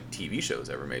best like TV shows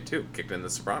ever made too. Kicked in The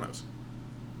Sopranos.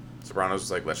 Sopranos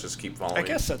was like, let's just keep following. I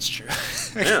guess that's true.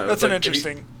 Yeah, That's like, an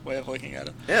interesting way of looking at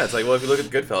it. Yeah, it's like, well, if you look at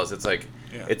Goodfellas, it's like,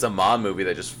 Yeah. it's a mob movie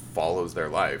that just follows their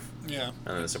life. Yeah.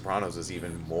 And then The Sopranos is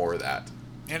even more that.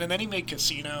 And then he made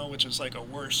Casino, which is like a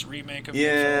worse remake of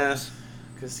Yeah. Goodfellas.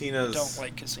 Casinos. I don't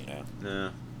like Casino. No.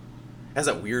 It has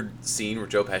that weird scene where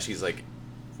Joe Pesci's like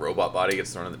robot body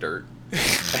gets thrown in the dirt. You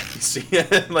see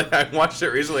it? Like, I watched it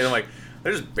recently and I'm like,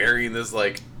 they're just burying this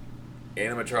like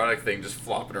animatronic thing just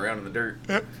flopping around in the dirt.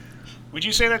 Would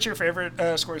you say that's your favorite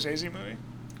Scorsese movie?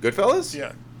 Goodfellas?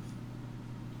 Yeah.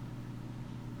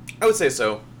 I would say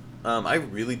so. I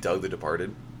really dug The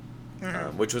Departed,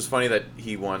 Mhm. which was funny that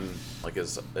he won like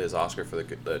his Oscar for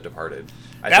The Departed.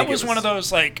 I That think it was one of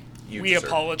those like you we deserve-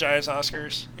 apologize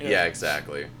Oscars. Yeah,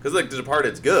 exactly. Because like The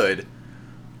Departed's good,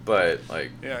 but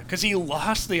like Yeah, because he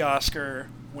lost the Oscar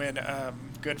when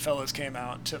Goodfellas came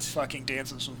out to fucking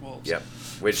Dances with Wolves. yep.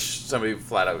 Which somebody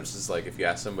flat out was just like, if you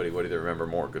ask somebody what do they remember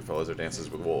more, Goodfellas or Dances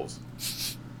with Wolves?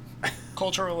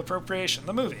 Cultural appropriation,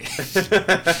 the movie.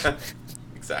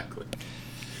 Exactly.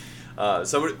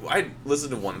 So I listened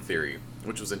to one theory,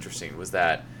 which was interesting, was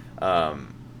that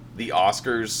the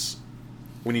Oscars,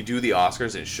 when you do the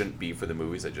Oscars, it shouldn't be for the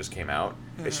movies that just came out.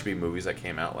 It should be movies that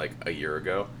came out like a year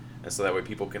ago. And so that way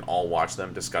people can all watch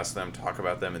them, discuss them, talk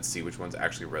about them, and see which ones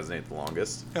actually resonate the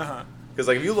longest. Uh-huh. Because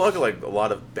like if you look at like a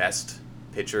lot of best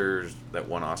pictures that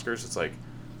won Oscars, it's like,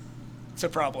 It's a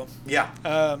problem. yeah,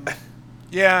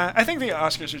 Yeah, I think the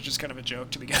Oscars are just kind of a joke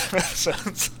to begin with, so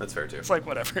that's fair too. it's like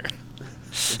whatever.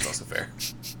 It's also fair.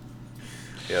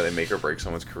 Yeah, they make or break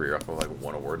someone's career off of like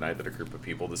one award night that a group of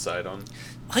people decide on.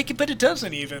 Like, but it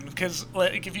doesn't even, because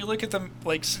like if you look at the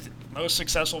like most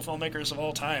successful filmmakers of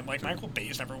all time, like Michael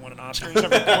Bay's never won an Oscar. He's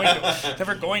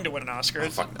never going to win an Oscar. Oh,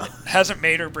 It fuck no. hasn't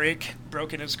made or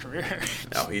broken his career.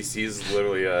 No, he's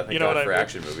literally thank You know God what I for mean?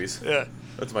 action movies. Yeah.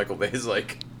 That's Michael Bay's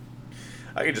like.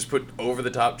 I can just put over the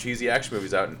top cheesy action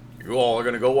movies out, and you all are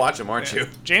gonna go watch them, aren't you?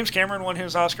 James Cameron won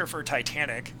his Oscar for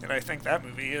Titanic, and I think that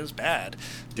movie is bad.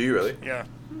 Do you really? Yeah.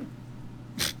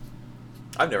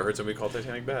 I've never heard somebody call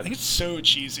Titanic I bad. think it's so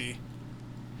cheesy.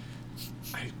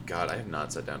 God, I have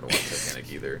not sat down to watch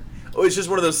Titanic either. Oh, it's just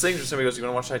one of those things where somebody goes, "You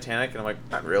want to watch Titanic?" And I'm like,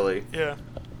 "Not really." Yeah.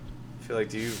 I feel like,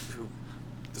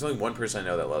 there's only one person I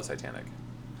know that loves Titanic.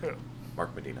 Who?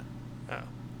 Mark Medina. Oh,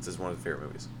 This is one of his favorite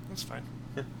movies. that's fine.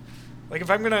 Yeah. Like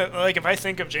if I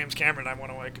think of James Cameron, I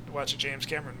want to watch a James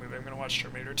Cameron movie. I'm gonna watch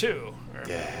Terminator 2, or I'm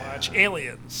gonna watch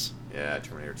Aliens. Yeah,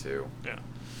 Terminator 2. Yeah.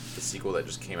 The sequel that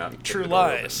just came out. And kicked True the door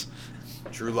open. Lies.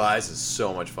 True Lies is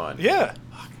so much fun. Yeah.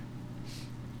 Fuck.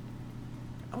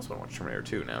 I also want to watch Terminator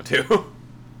 2 now, too.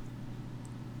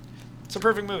 It's a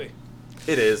perfect movie.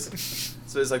 It is.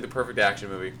 So it's like the perfect action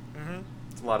movie. Mm-hmm.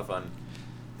 It's a lot of fun.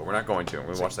 But we're not going to. We're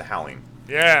going to watch The Howling.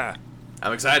 Yeah.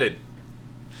 I'm excited.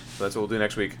 So that's what we'll do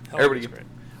next week. Howling's Everybody, great.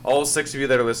 all 6 of you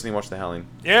that are listening, watch The Howling.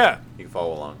 Yeah. You can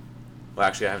follow along. Well,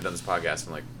 actually, I haven't done this podcast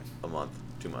in like a month,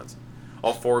 2 months.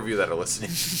 All 4 of you that are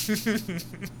listening,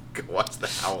 go watch The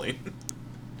Howling.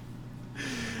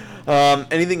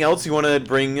 Anything else you want to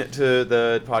bring to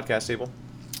the podcast table?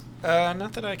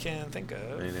 Not that I can think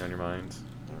of. Anything on your mind?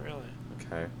 Not really.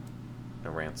 Okay. No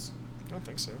rants. I don't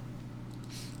think so.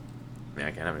 I mean,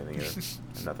 I can't have anything either.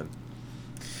 Nothing.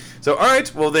 So, all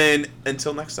right. Well, then,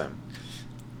 until next time.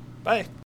 Bye.